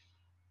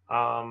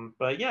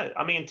 But yeah,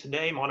 I mean,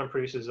 today Modern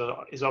Producers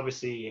is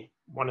obviously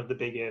one of the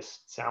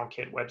biggest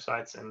SoundKit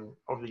websites, and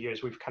over the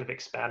years we've kind of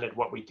expanded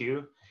what we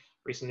do.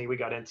 Recently we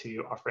got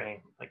into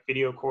offering like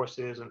video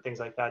courses and things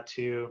like that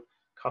too,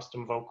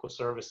 custom vocal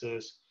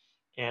services.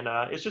 And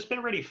it's just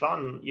been really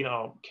fun,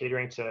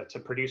 catering to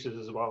producers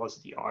as well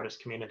as the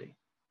artist community.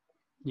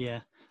 Yeah,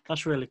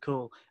 that's really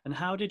cool. And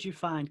how did you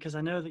find, because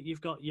I know that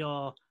you've got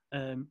your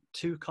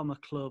 2 Comma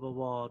Club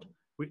award,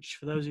 which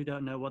for those who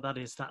don't know what that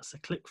is, that's a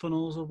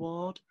ClickFunnels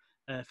award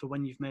for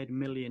when you've made $1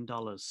 million.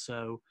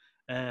 So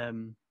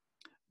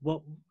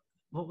what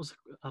was,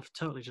 I've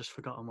totally just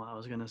forgotten what I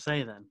was going to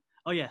say then.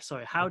 Oh yeah,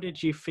 sorry. How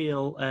did you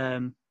feel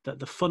that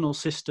the funnel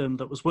system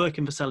that was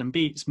working for selling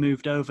beats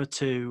moved over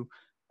to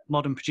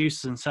Modern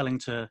Producers and selling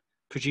to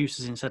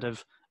producers instead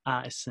of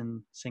artists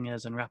and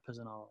singers and rappers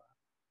and all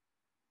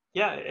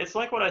Yeah, it's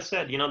like what I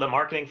said, the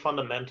marketing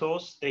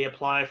fundamentals, they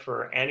apply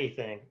for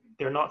anything.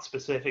 They're not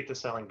specific to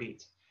selling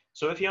beats.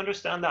 So if you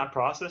understand that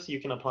process, you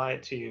can apply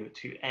it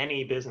to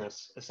any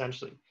business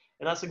essentially.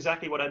 And that's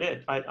exactly what I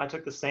did. I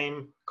took the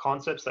same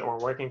concepts that were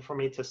working for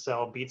me to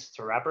sell beats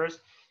to rappers,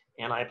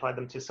 and I applied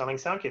them to selling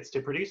sound kits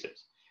to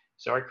producers.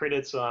 So I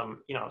created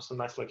some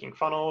nice looking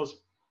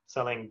funnels,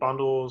 selling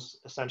bundles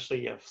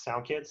essentially of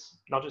sound kits,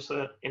 not just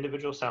an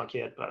individual sound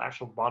kit, but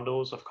actual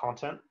bundles of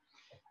content,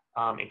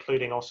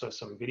 including also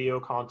some video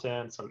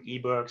content, some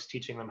ebooks,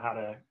 teaching them how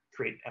to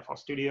create FL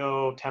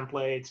Studio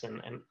templates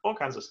and all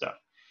kinds of stuff.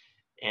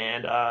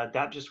 And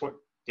that just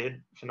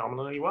did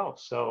phenomenally well.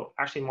 So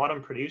actually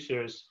modern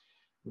producers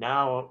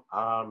now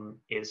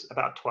is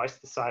about twice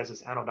the size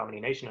as Anno Domini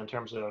Nation in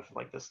terms of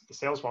like the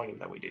sales volume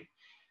that we do.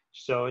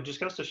 So it just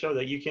goes to show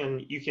that you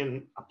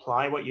can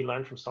apply what you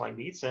learn from selling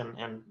beats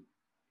and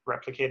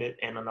replicate it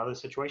in another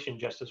situation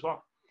just as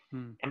well.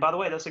 And by the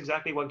way, that's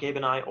exactly what Gabe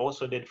and I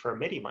also did for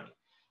MIDI money.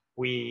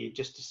 We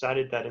just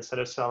decided that instead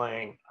of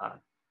selling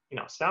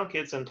sound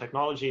kits and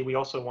technology, we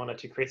also wanted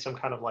to create some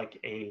kind of like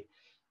a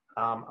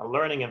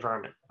learning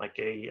environment, like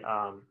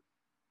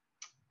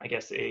I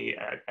guess a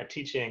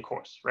teaching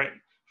course, right,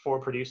 for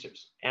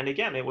producers. And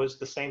again, it was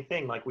the same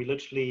thing. Like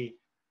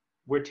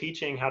we're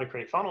teaching how to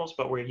create funnels,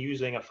 but we're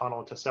using a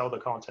funnel to sell the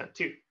content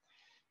too.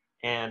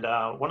 And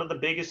one of the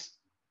biggest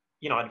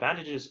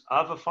advantages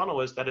of a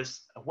funnel is that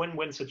it's a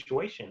win-win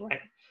situation, right?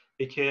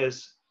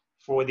 Because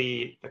for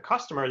the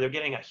customer, they're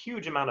getting a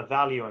huge amount of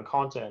value and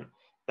content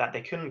that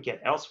they couldn't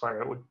get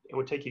elsewhere. It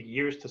would take you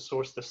years to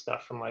source this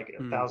stuff from like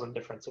 1,000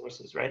 different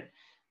sources, right?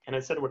 And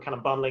instead, we're kind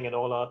of bundling it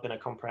all up in a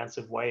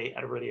comprehensive way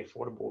at a really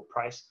affordable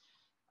price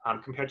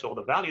compared to all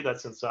the value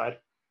that's inside.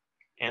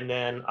 And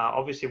then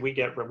obviously we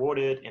get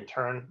rewarded in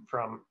turn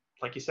from,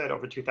 like you said,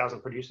 over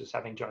 2,000 producers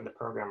having joined the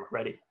program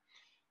already.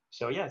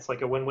 So yeah, it's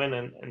like a win-win.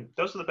 And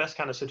those are the best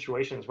kind of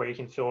situations where you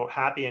can feel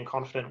happy and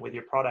confident with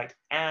your product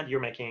and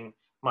you're making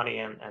money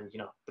and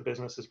the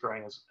business is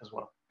growing as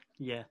well.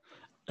 Yeah.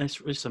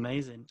 It's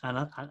amazing,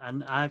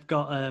 and I've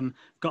got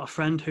a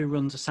friend who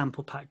runs a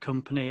sample pack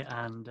company,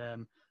 and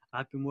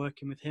I've been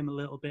working with him a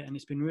little bit, and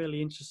it's been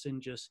really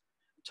interesting just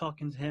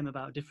talking to him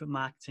about different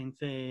marketing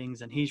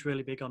things, and he's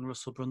really big on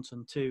Russell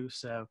Brunson too.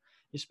 So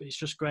it's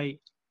just great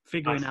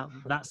figuring out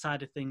that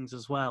side of things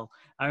as well.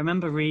 I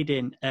remember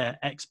reading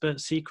Expert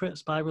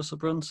Secrets by Russell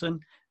Brunson,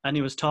 and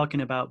he was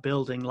talking about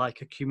building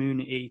like a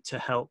community to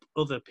help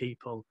other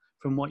people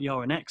from what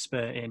you're an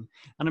expert in. And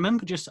I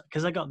remember just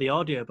because I got the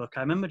audiobook,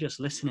 I remember just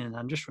listening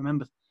and just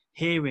remember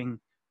hearing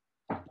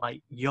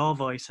like your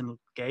voice and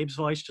Gabe's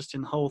voice just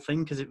in the whole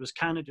thing, because it was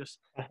kind of just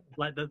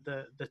like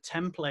the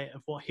template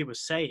of what he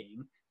was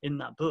saying in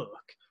that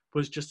book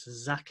was just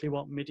exactly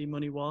what MIDI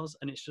money was.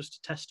 And it's just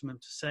a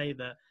testament to say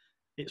that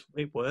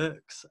it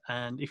works.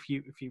 And if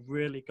you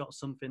really got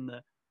something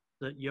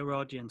that your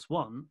audience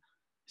want,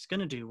 it's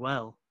going to do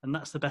well. And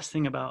that's the best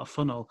thing about a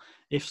funnel.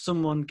 If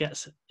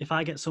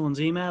I get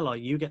someone's email or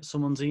you get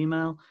someone's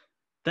email,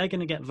 they're going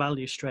to get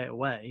value straight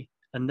away,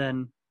 and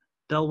then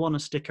they'll want to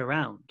stick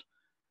around.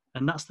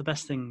 And that's the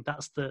best thing. That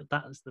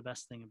is the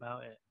best thing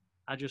about it.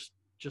 I just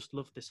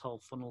love this whole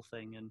funnel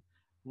thing. And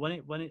when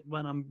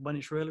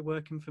it's really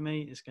working for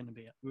me, it's going to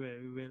be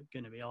really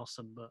going to be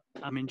awesome. But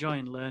I'm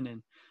enjoying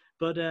learning.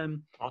 But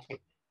Awesome.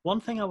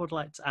 One thing I would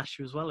like to ask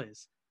you as well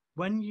is,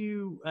 when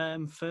you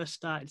first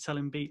started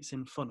selling beats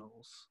in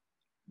funnels,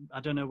 I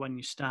don't know when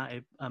you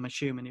started, I'm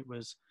assuming it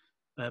was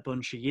a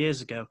bunch of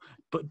years ago,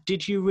 but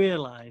did you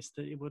realize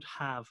that it would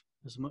have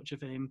as much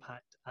of an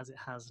impact as it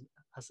has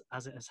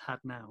had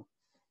now?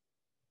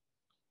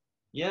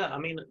 Yeah, I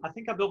mean, I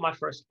think I built my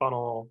first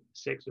funnel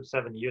 6 or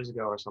 7 years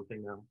ago or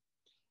something now.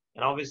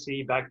 And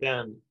obviously back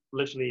then,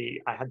 literally,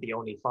 I had the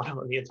only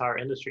funnel in the entire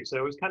industry. So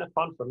it was kind of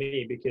fun for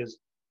me because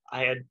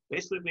I had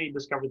basically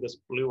discovered this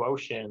blue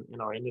ocean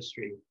in our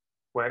industry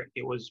where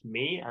it was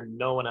me and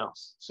no one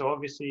else. So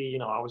obviously,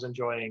 I was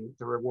enjoying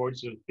the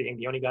rewards of being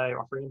the only guy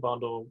offering a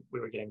bundle. We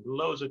were getting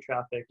loads of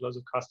traffic, loads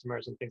of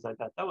customers and things like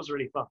that. That was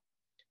really fun.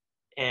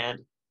 And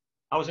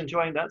I was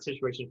enjoying that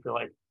situation for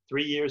like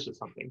 3 years or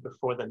something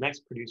before the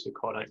next producer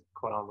caught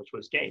on, which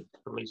was Gabe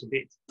from Leaves and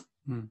Beats.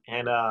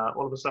 And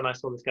all of a sudden I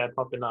saw this guy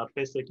popping up,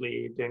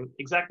 basically doing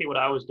exactly what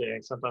I was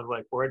doing, sometimes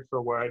like word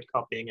for word,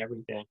 copying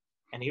everything.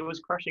 And he was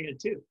crushing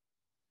it too.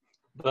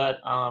 But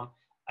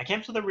I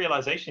came to the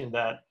realization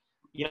that,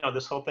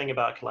 this whole thing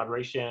about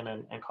collaboration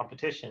and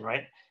competition,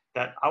 right?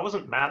 That I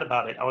wasn't mad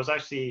about it. I was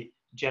actually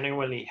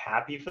genuinely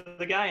happy for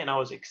the guy. And I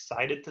was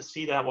excited to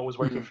see that what was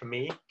working for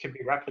me could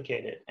be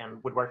replicated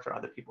and would work for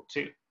other people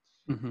too.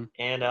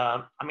 And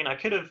I mean, I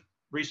could have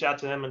reached out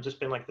to him and just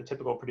been like the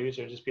typical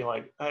producer, just be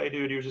like, hey,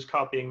 dude, you're just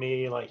copying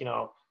me. Like,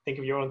 think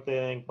of your own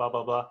thing, blah,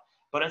 blah, blah.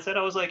 But instead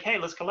I was like, hey,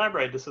 let's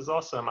collaborate. This is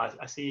awesome.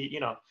 I see,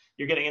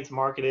 you're getting into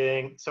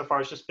marketing. So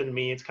far, it's just been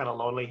me. It's kind of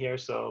lonely here.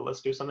 So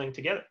let's do something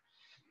together.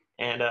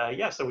 And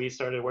yeah, so we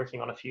started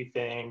working on a few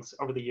things.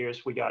 Over the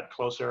years, we got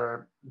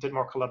closer, did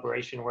more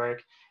collaboration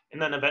work.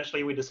 And then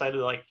eventually we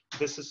decided, like,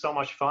 this is so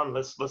much fun.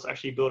 Let's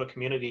actually build a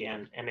community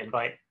and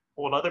invite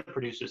all other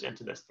producers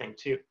into this thing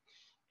too.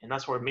 And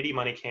that's where MIDI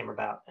Money came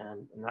about.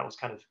 And that was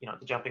kind of,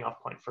 the jumping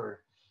off point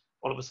for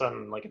all of a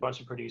sudden, like, a bunch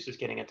of producers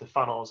getting into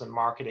funnels and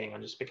marketing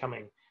and just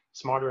becoming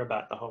smarter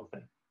about the whole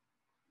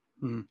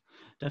thing.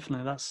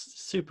 Definitely. That's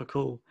super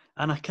cool.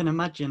 And I can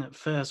imagine at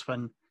first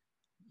when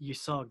you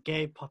saw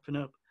Gabe popping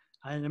up,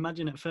 I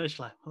imagine at first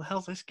you're like, what the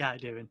hell's this guy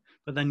doing?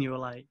 But then you were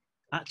like,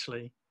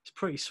 actually, it's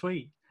pretty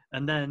sweet.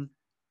 And then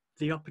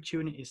the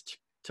opportunities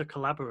to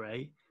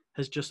collaborate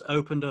has just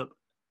opened up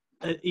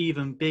an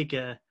even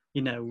bigger,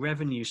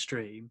 revenue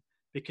stream,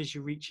 because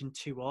you're reaching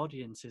two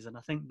audiences. And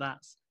I think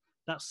that's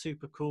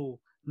super cool.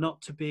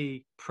 Not to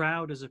be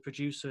proud as a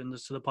producer and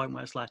to the point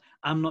where it's like,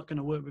 I'm not going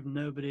to work with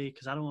nobody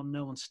because I don't want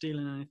no one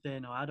stealing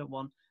anything, or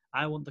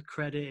I want the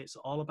credit. It's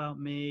all about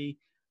me.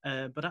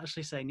 But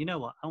actually saying, you know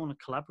what, I want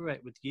to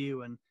collaborate with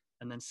you, and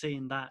then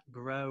seeing that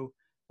grow.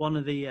 One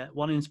of the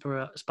one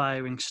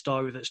inspiring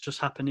story that's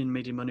just happened in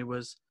MIDI Money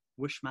was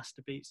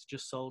Wishmaster Beats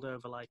just sold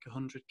over like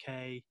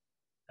 100K.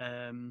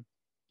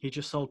 He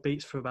just sold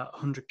beats for about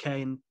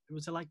 100K, and it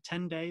was like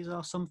 10 days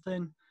or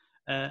something.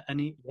 And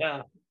he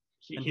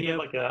did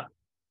like a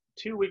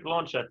 2-week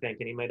launch, I think,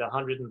 and he made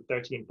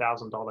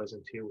 $113,000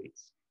 in 2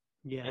 weeks.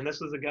 Yeah. And this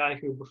was a guy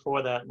who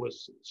before that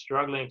was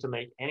struggling to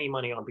make any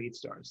money on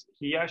BeatStars.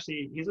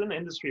 He's an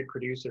industry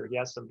producer. He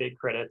has some big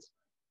credits,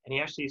 and he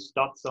actually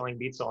stopped selling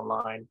beats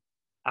online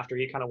after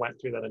he kind of went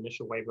through that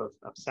initial wave of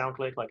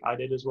SoundClick, like I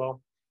did as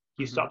well.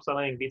 He stopped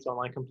selling beats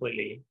online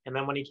completely. And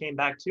then when he came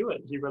back to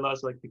it, he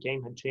realized like the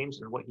game had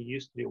changed and what he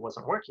used to do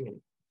wasn't working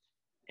anymore.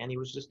 And he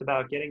was just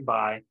about getting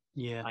by.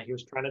 Yeah. He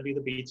was trying to do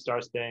the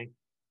BeatStars thing.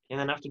 And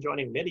then after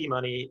joining MIDI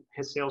Money,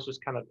 his sales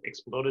just kind of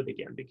exploded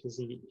again because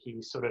he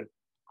sort of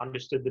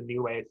understood the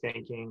new way of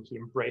thinking. He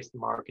embraced the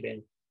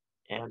marketing,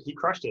 and he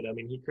crushed it. I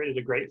mean, he created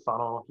a great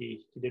funnel.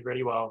 He did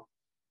really well.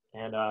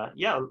 And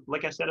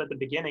like I said at the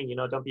beginning,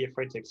 don't be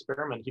afraid to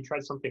experiment. He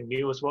tried something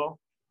new as well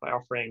by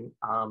offering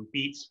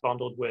beats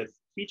bundled with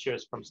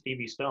features from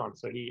Stevie Stone.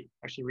 So he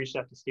actually reached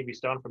out to Stevie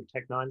Stone from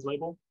Tech Nine's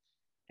label,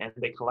 and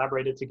they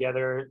collaborated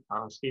together.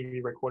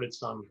 Stevie recorded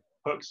some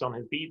hooks on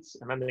his beats,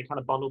 and then they kind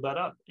of bundled that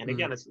up. And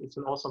again, it's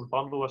an awesome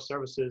bundle of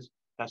services.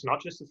 That's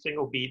not just a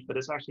single beat, but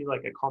it's actually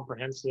like a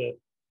comprehensive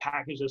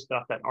package of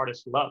stuff that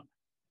artists love.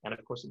 And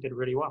of course, it did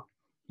really well.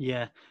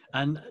 Yeah,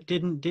 and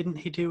didn't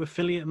he do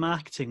affiliate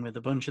marketing with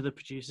a bunch of the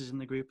producers in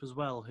the group as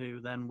well, who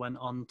then went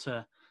on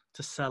to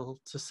sell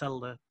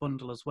the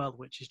bundle as well,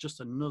 which is just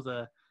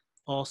another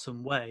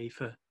awesome way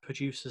for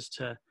producers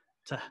to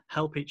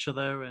help each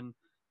other. And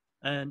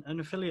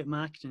affiliate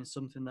marketing is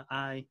something that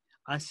I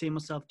see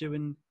myself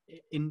doing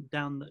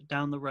down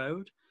the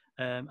road.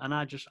 And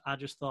I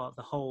just thought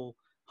the whole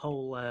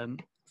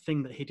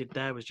thing that he did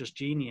there was just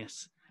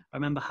genius. I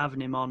remember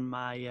having him on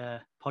my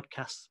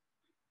podcast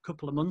a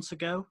couple of months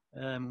ago.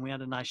 We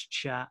had a nice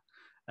chat,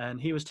 and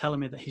he was telling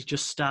me that he's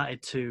just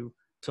started to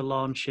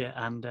launch it,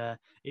 and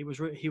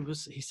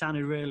he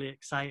sounded really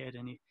excited,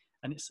 and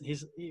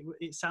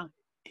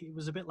he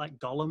was a bit like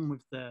Gollum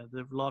with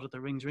the Lord of the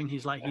Rings ring.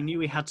 He's like, he knew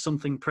he had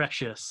something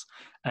precious,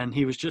 and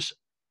he was just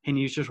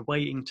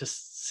waiting to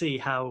see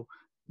how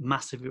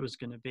massive it was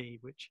going to be,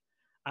 which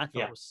I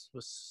thought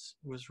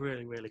was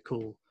really, really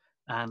cool.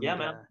 And yeah,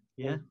 man.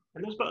 And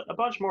there's a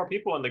bunch more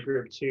people in the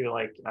group too,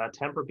 like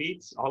Temper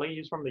Beats. Ollie,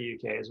 he's from the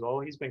UK as well.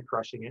 He's been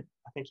crushing it.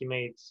 I think he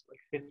made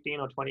like 15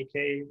 or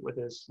 20K with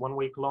his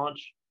 1-week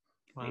launch.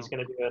 Wow. He's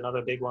going to do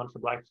another big one for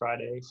Black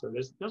Friday. So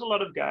there's a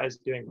lot of guys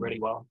doing really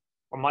well.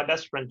 Well, my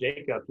best friend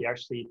Jacob, he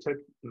actually took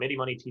MIDI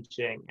Money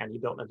teaching and he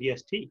built a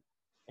VST,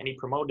 and he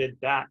promoted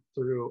that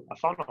through a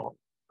funnel,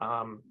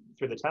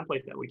 through the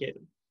template that we gave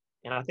him.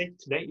 And I think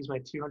today he's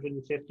made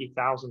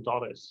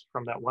 $250,000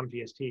 from that one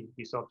VST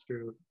he saw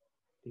through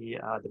the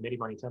MIDI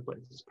Money template.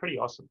 It's pretty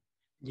awesome.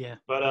 Yeah.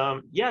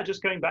 But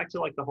just going back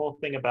to like the whole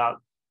thing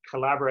about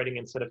collaborating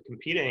instead of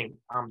competing,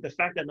 the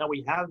fact that now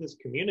we have this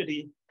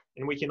community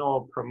and we can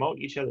all promote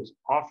each other's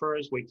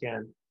offers, we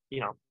can,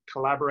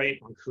 collaborate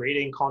on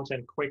creating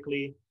content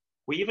quickly.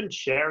 We even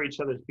share each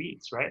other's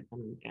beats, right?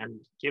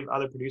 And give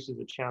other producers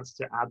a chance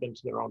to add them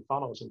to their own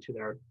funnels and to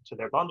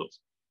their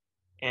bundles.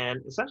 And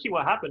essentially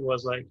what happened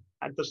was, like,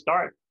 at the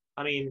start,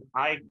 I mean,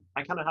 I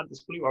kind of had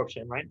this blue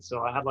option, right?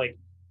 So I had like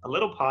a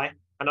little pie.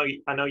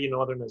 I know you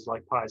Northerners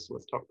like pies, so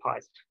let's talk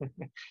pies.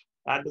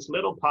 I had this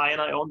little pie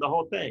and I owned the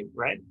whole thing,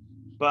 right?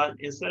 But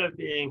instead of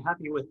being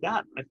happy with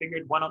that, I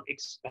figured, why not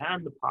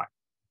expand the pie?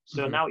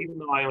 So now, even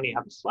though I only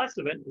have a slice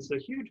of it, it's a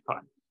huge pie.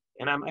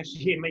 And I'm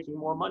actually making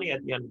more money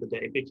at the end of the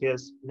day,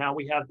 because now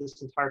we have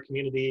this entire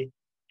community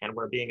and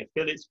we're being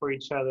affiliates for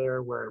each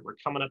other. We're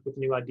coming up with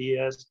new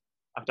ideas.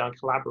 I've done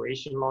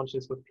collaboration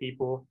launches with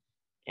people.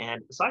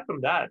 And aside from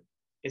that,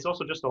 it's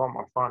also just a lot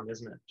more fun,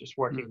 isn't it? Just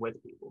working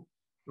with people.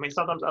 I mean,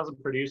 sometimes as a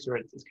producer,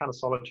 it's kind of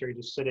solitary,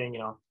 just sitting,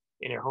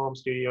 in your home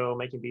studio,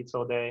 making beats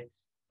all day.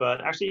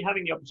 But actually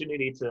having the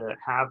opportunity to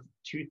have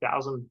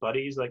 2,000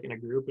 buddies, like in a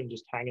group, and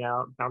just hanging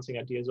out, bouncing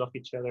ideas off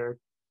each other,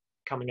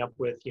 coming up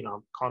with,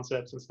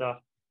 concepts and stuff,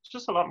 it's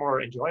just a lot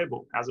more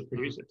enjoyable as a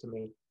producer to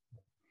me.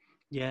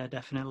 Yeah,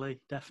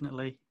 definitely,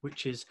 definitely.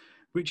 Which is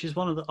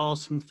one of the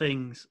awesome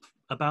things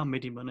about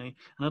MIDI money.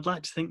 And I'd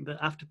like to think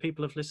that after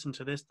people have listened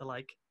to this, they're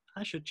like,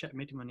 I should check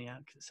MIDI money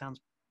out because it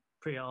sounds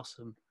pretty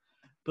awesome.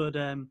 But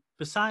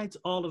besides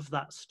all of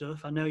that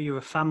stuff, I know you're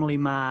a family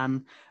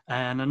man,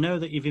 and I know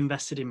that you've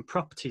invested in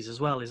properties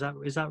as well. Is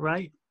that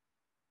right?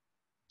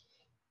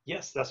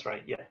 Yes, that's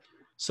right. Yeah.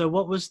 So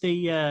what was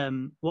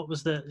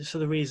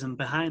the reason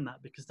behind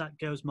that? Because that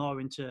goes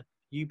more into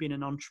you being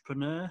an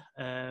entrepreneur,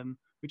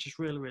 which is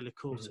really, really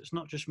cool. So Mhm. it's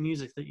not just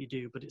music that you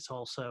do, but it's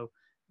also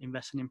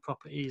investing in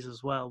properties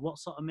as well. What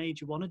sort of made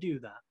you want to do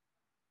that?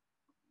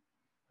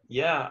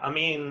 Yeah, I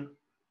mean,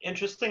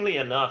 interestingly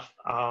enough,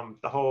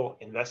 the whole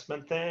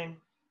investment thing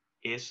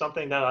is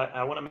something that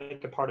I want to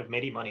make a part of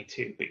MIDI money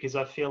too, because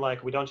I feel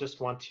like we don't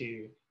just want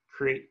to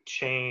create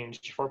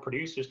change for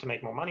producers to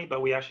make more money,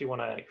 but we actually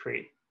want to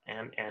create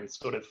and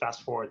sort of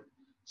fast forward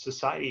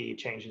society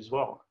change as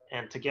well.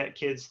 And to get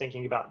kids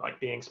thinking about like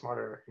being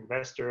smarter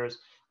investors,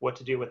 what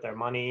to do with their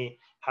money,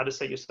 how to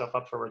set yourself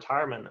up for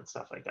retirement and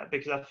stuff like that.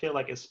 Because I feel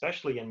like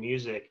especially in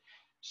music,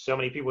 so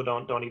many people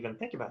don't even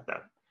think about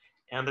that.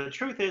 And the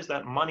truth is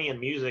that money and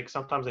music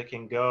sometimes it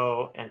can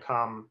go and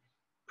come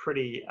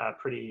pretty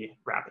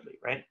rapidly,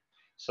 right?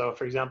 So,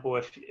 for example,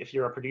 if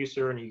you're a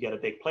producer and you get a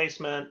big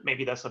placement,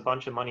 maybe that's a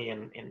bunch of money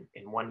in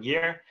 1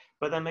 year,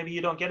 but then maybe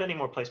you don't get any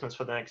more placements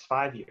for the next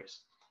 5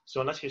 years.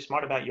 So, unless you're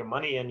smart about your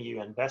money and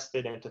you invest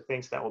it into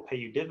things that will pay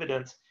you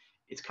dividends,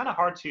 it's kind of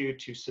hard to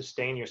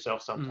sustain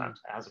yourself Mm,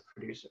 sometimes as a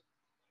producer.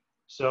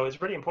 So,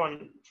 it's really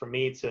important for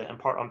me to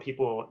impart on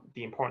people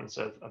the importance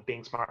of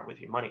being smart with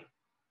your money.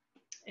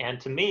 And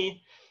to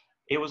me,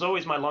 it was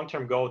always my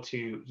long-term goal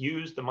to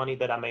use the money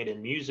that I made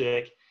in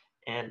music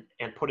and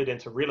put it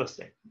into real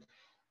estate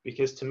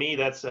because to me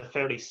that's a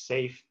fairly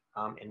safe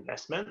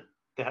investment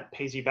that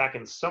pays you back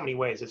in so many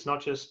ways. It's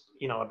not just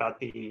about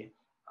the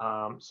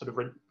sort of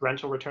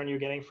rental return you're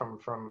getting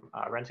from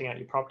renting out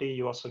your property.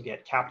 You also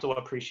get capital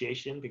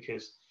appreciation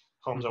because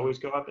homes hmm always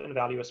go up in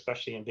value,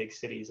 especially in big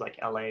cities like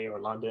LA or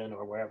London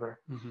or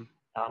wherever. hmm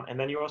And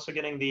then you're also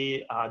getting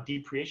the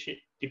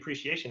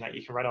depreciation that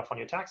you can write off on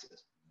your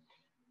taxes.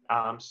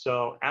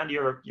 And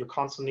you're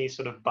constantly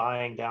sort of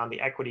buying down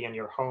the equity in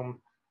your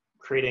home,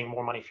 creating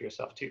more money for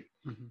yourself too.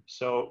 hmm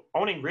So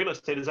owning real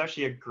estate is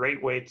actually a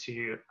great way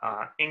to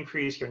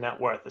increase your net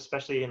worth,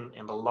 especially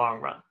in the long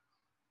run.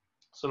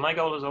 So my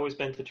goal has always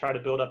been to try to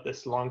build up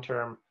this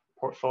long-term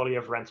portfolio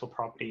of rental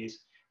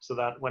properties so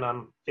that when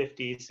I'm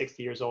 50,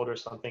 60 years old or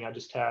something, I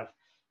just have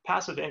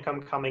passive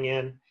income coming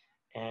in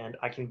and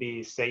I can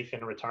be safe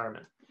in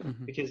retirement.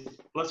 hmm Because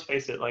let's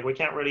face it, like we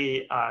can't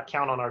really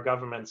count on our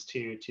governments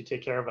to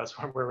take care of us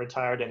when we're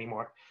retired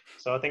anymore.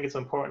 So I think it's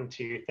important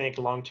to think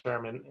long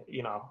term, and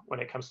when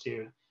it comes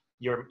to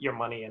your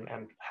money and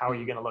how are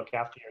you mm going to look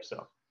after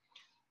yourself.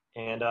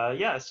 And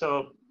yeah,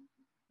 so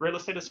real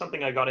estate is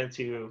something I got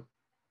into.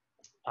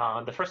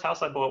 The first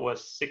house I bought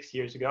was 6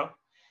 years ago,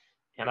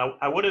 and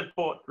I would have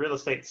bought real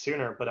estate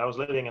sooner, but I was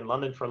living in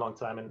London for a long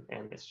time,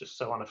 and it's just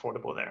so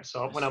unaffordable there.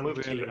 So when I It's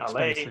moved really to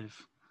LA,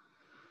 expensive.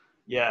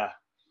 yeah.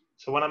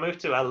 So when I moved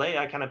to LA,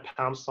 I kind of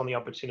pounced on the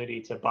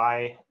opportunity to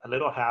buy a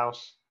little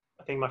house.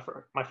 I think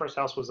my first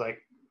house was like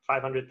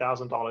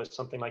 $500,000,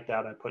 something like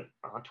that. I put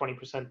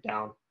 20%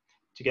 down,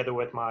 together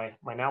with my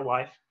now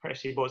wife. We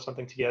actually bought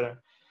something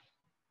together,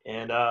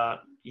 and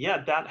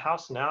yeah, that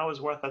house now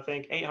is worth I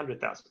think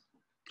 800,000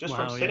 just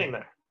from Wow, yeah. sitting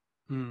there.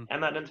 Mm,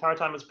 And that entire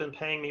time it's been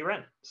paying me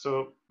rent.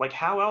 So like,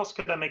 how else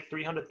could I make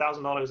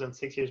 $300,000 in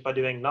 6 years by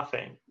doing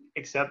nothing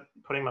except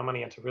putting my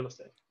money into real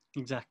estate?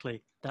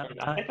 exactly. That And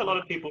I that think a lot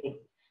of people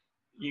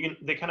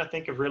they kind of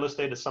think of real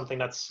estate as something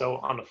that's so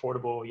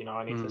unaffordable.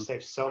 I need to mm,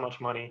 save so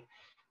much money,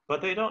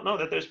 but they don't know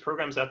that there's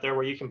programs out there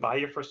where you can buy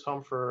your first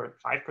home for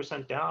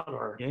 5% down,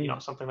 or yeah, yeah.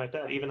 something like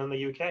that, even in the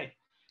UK.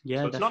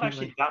 Yeah, So it's not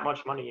actually definitely. that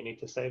much money you need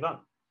to save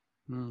up.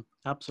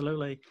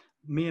 Absolutely.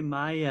 Me and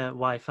my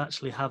wife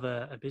actually have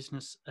a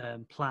business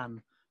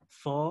plan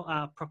for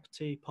our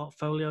property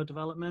portfolio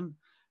development.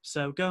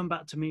 So going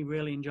back to me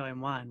really enjoying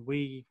wine,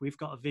 we've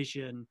got a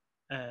vision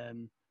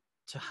um,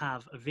 to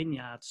have a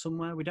vineyard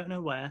somewhere. We don't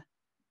know where.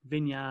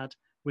 Vineyard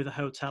with a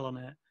hotel on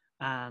it,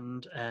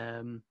 and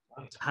to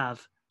Nice.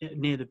 have it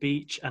near the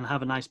beach and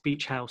have a nice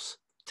beach house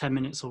 10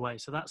 minutes away.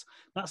 So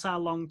that's our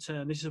long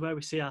term. This is where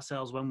we see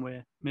ourselves when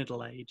we're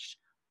middle aged.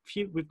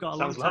 We've got a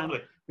long Sounds time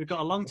lovely. we've got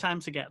a long time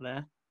to get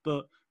there,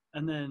 but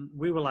and then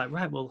we were like,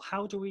 right, well,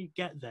 how do we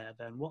get there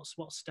then? What's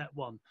step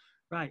one?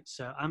 Right,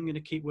 so I'm going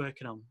to keep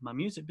working on my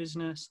music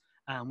business,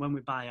 and when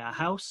we buy our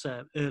house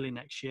early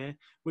next year,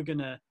 we're going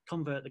to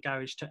convert the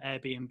garage to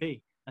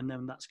Airbnb, and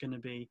then that's going to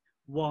be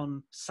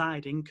one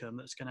side income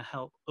that's going to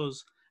help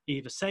us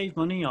either save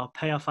money or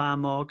pay off our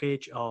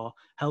mortgage or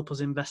help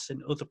us invest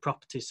in other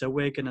properties. So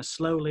we're going to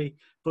slowly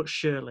but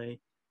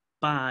surely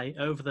buy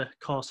over the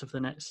course of the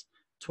next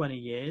 20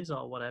 years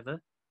or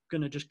whatever,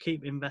 going to just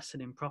keep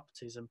investing in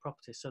properties and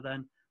properties. So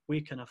then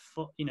we can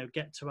afford,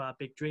 get to our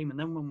big dream. And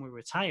then when we're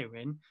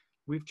retiring,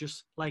 we've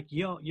just like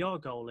your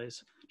goal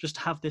is just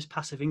to have this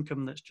passive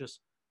income that's just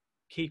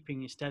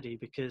keeping you steady,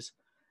 because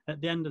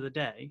at the end of the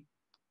day,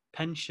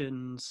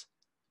 pensions,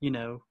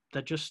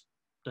 they're just,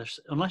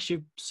 unless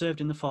you've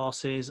served in the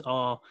forces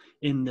or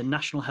in the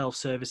National Health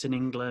Service in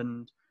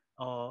England,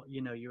 or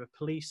you're a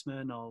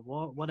policeman or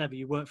whatever,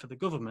 you work for the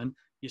government,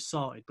 you're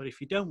sorted. But if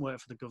you don't work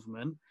for the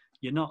government,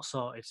 you're not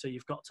sorted. So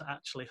you've got to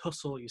actually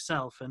hustle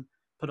yourself and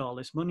put all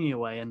this money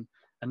away, and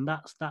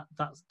that's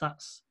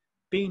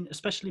been,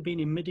 especially being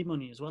in MIDI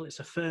money as well, it's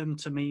affirmed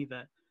to me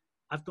that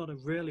I've got to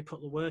really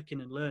put the work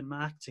in and learn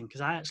marketing,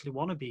 because I actually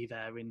want to be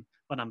there when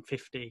I'm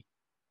 50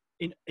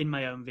 in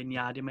my own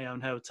vineyard, in my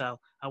own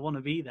hotel. I want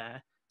to be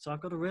there. So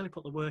I've got to really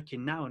put the work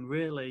in now and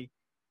really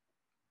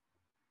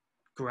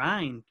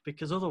grind,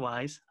 because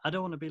otherwise I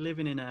don't want to be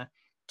living in a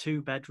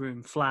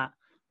 2-bedroom flat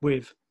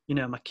with,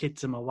 my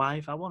kids and my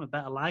wife. I want a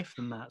better life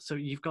than that. So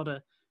you've got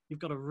to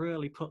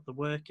really put the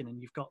work in,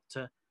 and you've got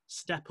to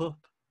step up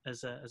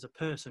as a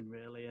person,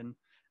 really. And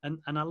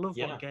I love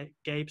what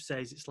Gabe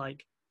says. It's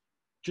like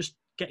just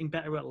getting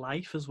better at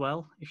life as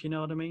well, if you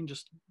know what I mean.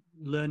 Just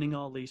learning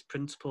all these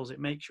principles, it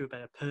makes you a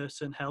better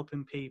person,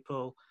 helping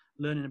people,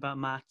 learning about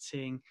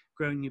marketing,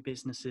 growing your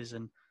businesses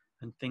and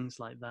things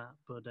like that.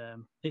 But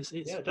it's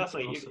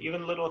definitely. It's awesome.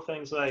 Even little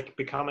things like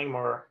becoming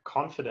more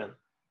confident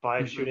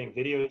by shooting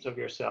videos of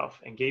yourself,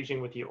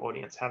 engaging with your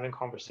audience, having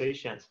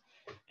conversations.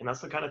 And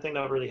that's the kind of thing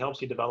that really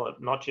helps you develop,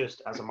 not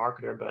just as a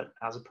marketer, but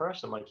as a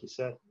person, like you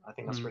said. I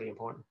think that's really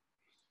important.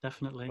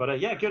 Definitely. But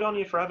good on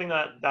you for having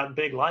that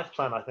big life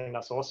plan. I think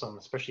that's awesome,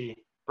 especially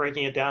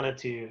breaking it down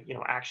into,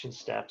 action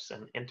steps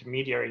and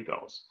intermediary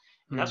goals.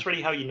 And that's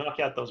really how you knock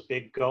out those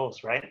big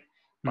goals, right?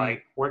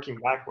 By working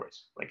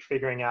backwards, like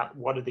figuring out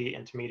what are the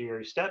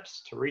intermediary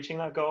steps to reaching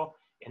that goal.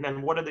 And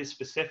then what are the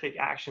specific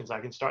actions I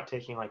can start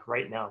taking like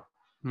right now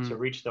to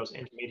reach those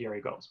intermediary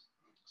goals.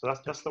 So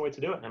that's the way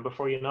to do it. And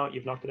before you know it,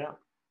 you've knocked it out.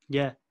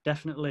 Yeah,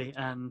 definitely.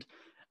 And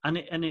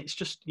it's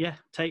just,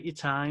 take your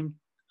time.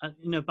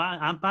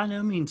 I'm by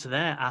no means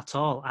there at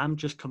all. I'm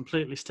just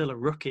completely still a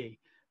rookie.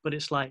 But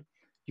it's like,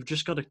 you've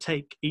just got to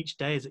take each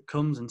day as it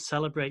comes and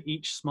celebrate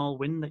each small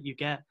win that you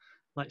get.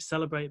 Like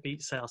celebrate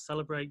beat sales,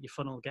 celebrate your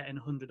funnel getting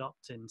 100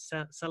 opt-ins,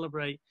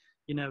 celebrate,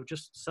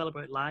 just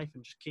celebrate life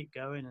and just keep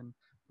going and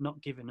not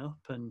giving up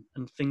and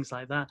things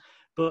like that.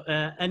 But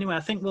anyway, I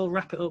think we'll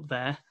wrap it up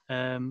there.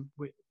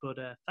 But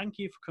thank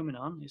you for coming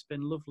on. It's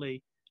been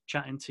lovely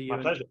chatting to you.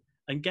 My pleasure.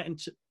 And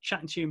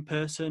chatting to you in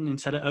person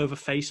instead of over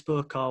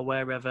Facebook or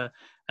wherever.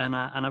 And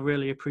I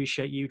really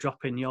appreciate you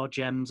dropping your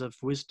gems of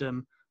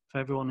wisdom for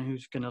everyone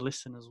who's going to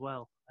listen as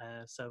well.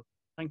 So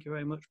thank you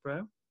very much,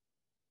 bro.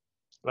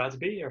 Glad to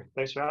be here.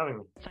 Thanks for having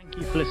me. Thank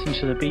you for listening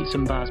to the Beats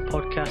and Bars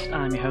podcast.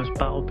 I'm your host,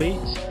 Battle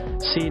Beats.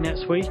 See you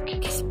next week.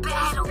 It's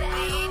battle.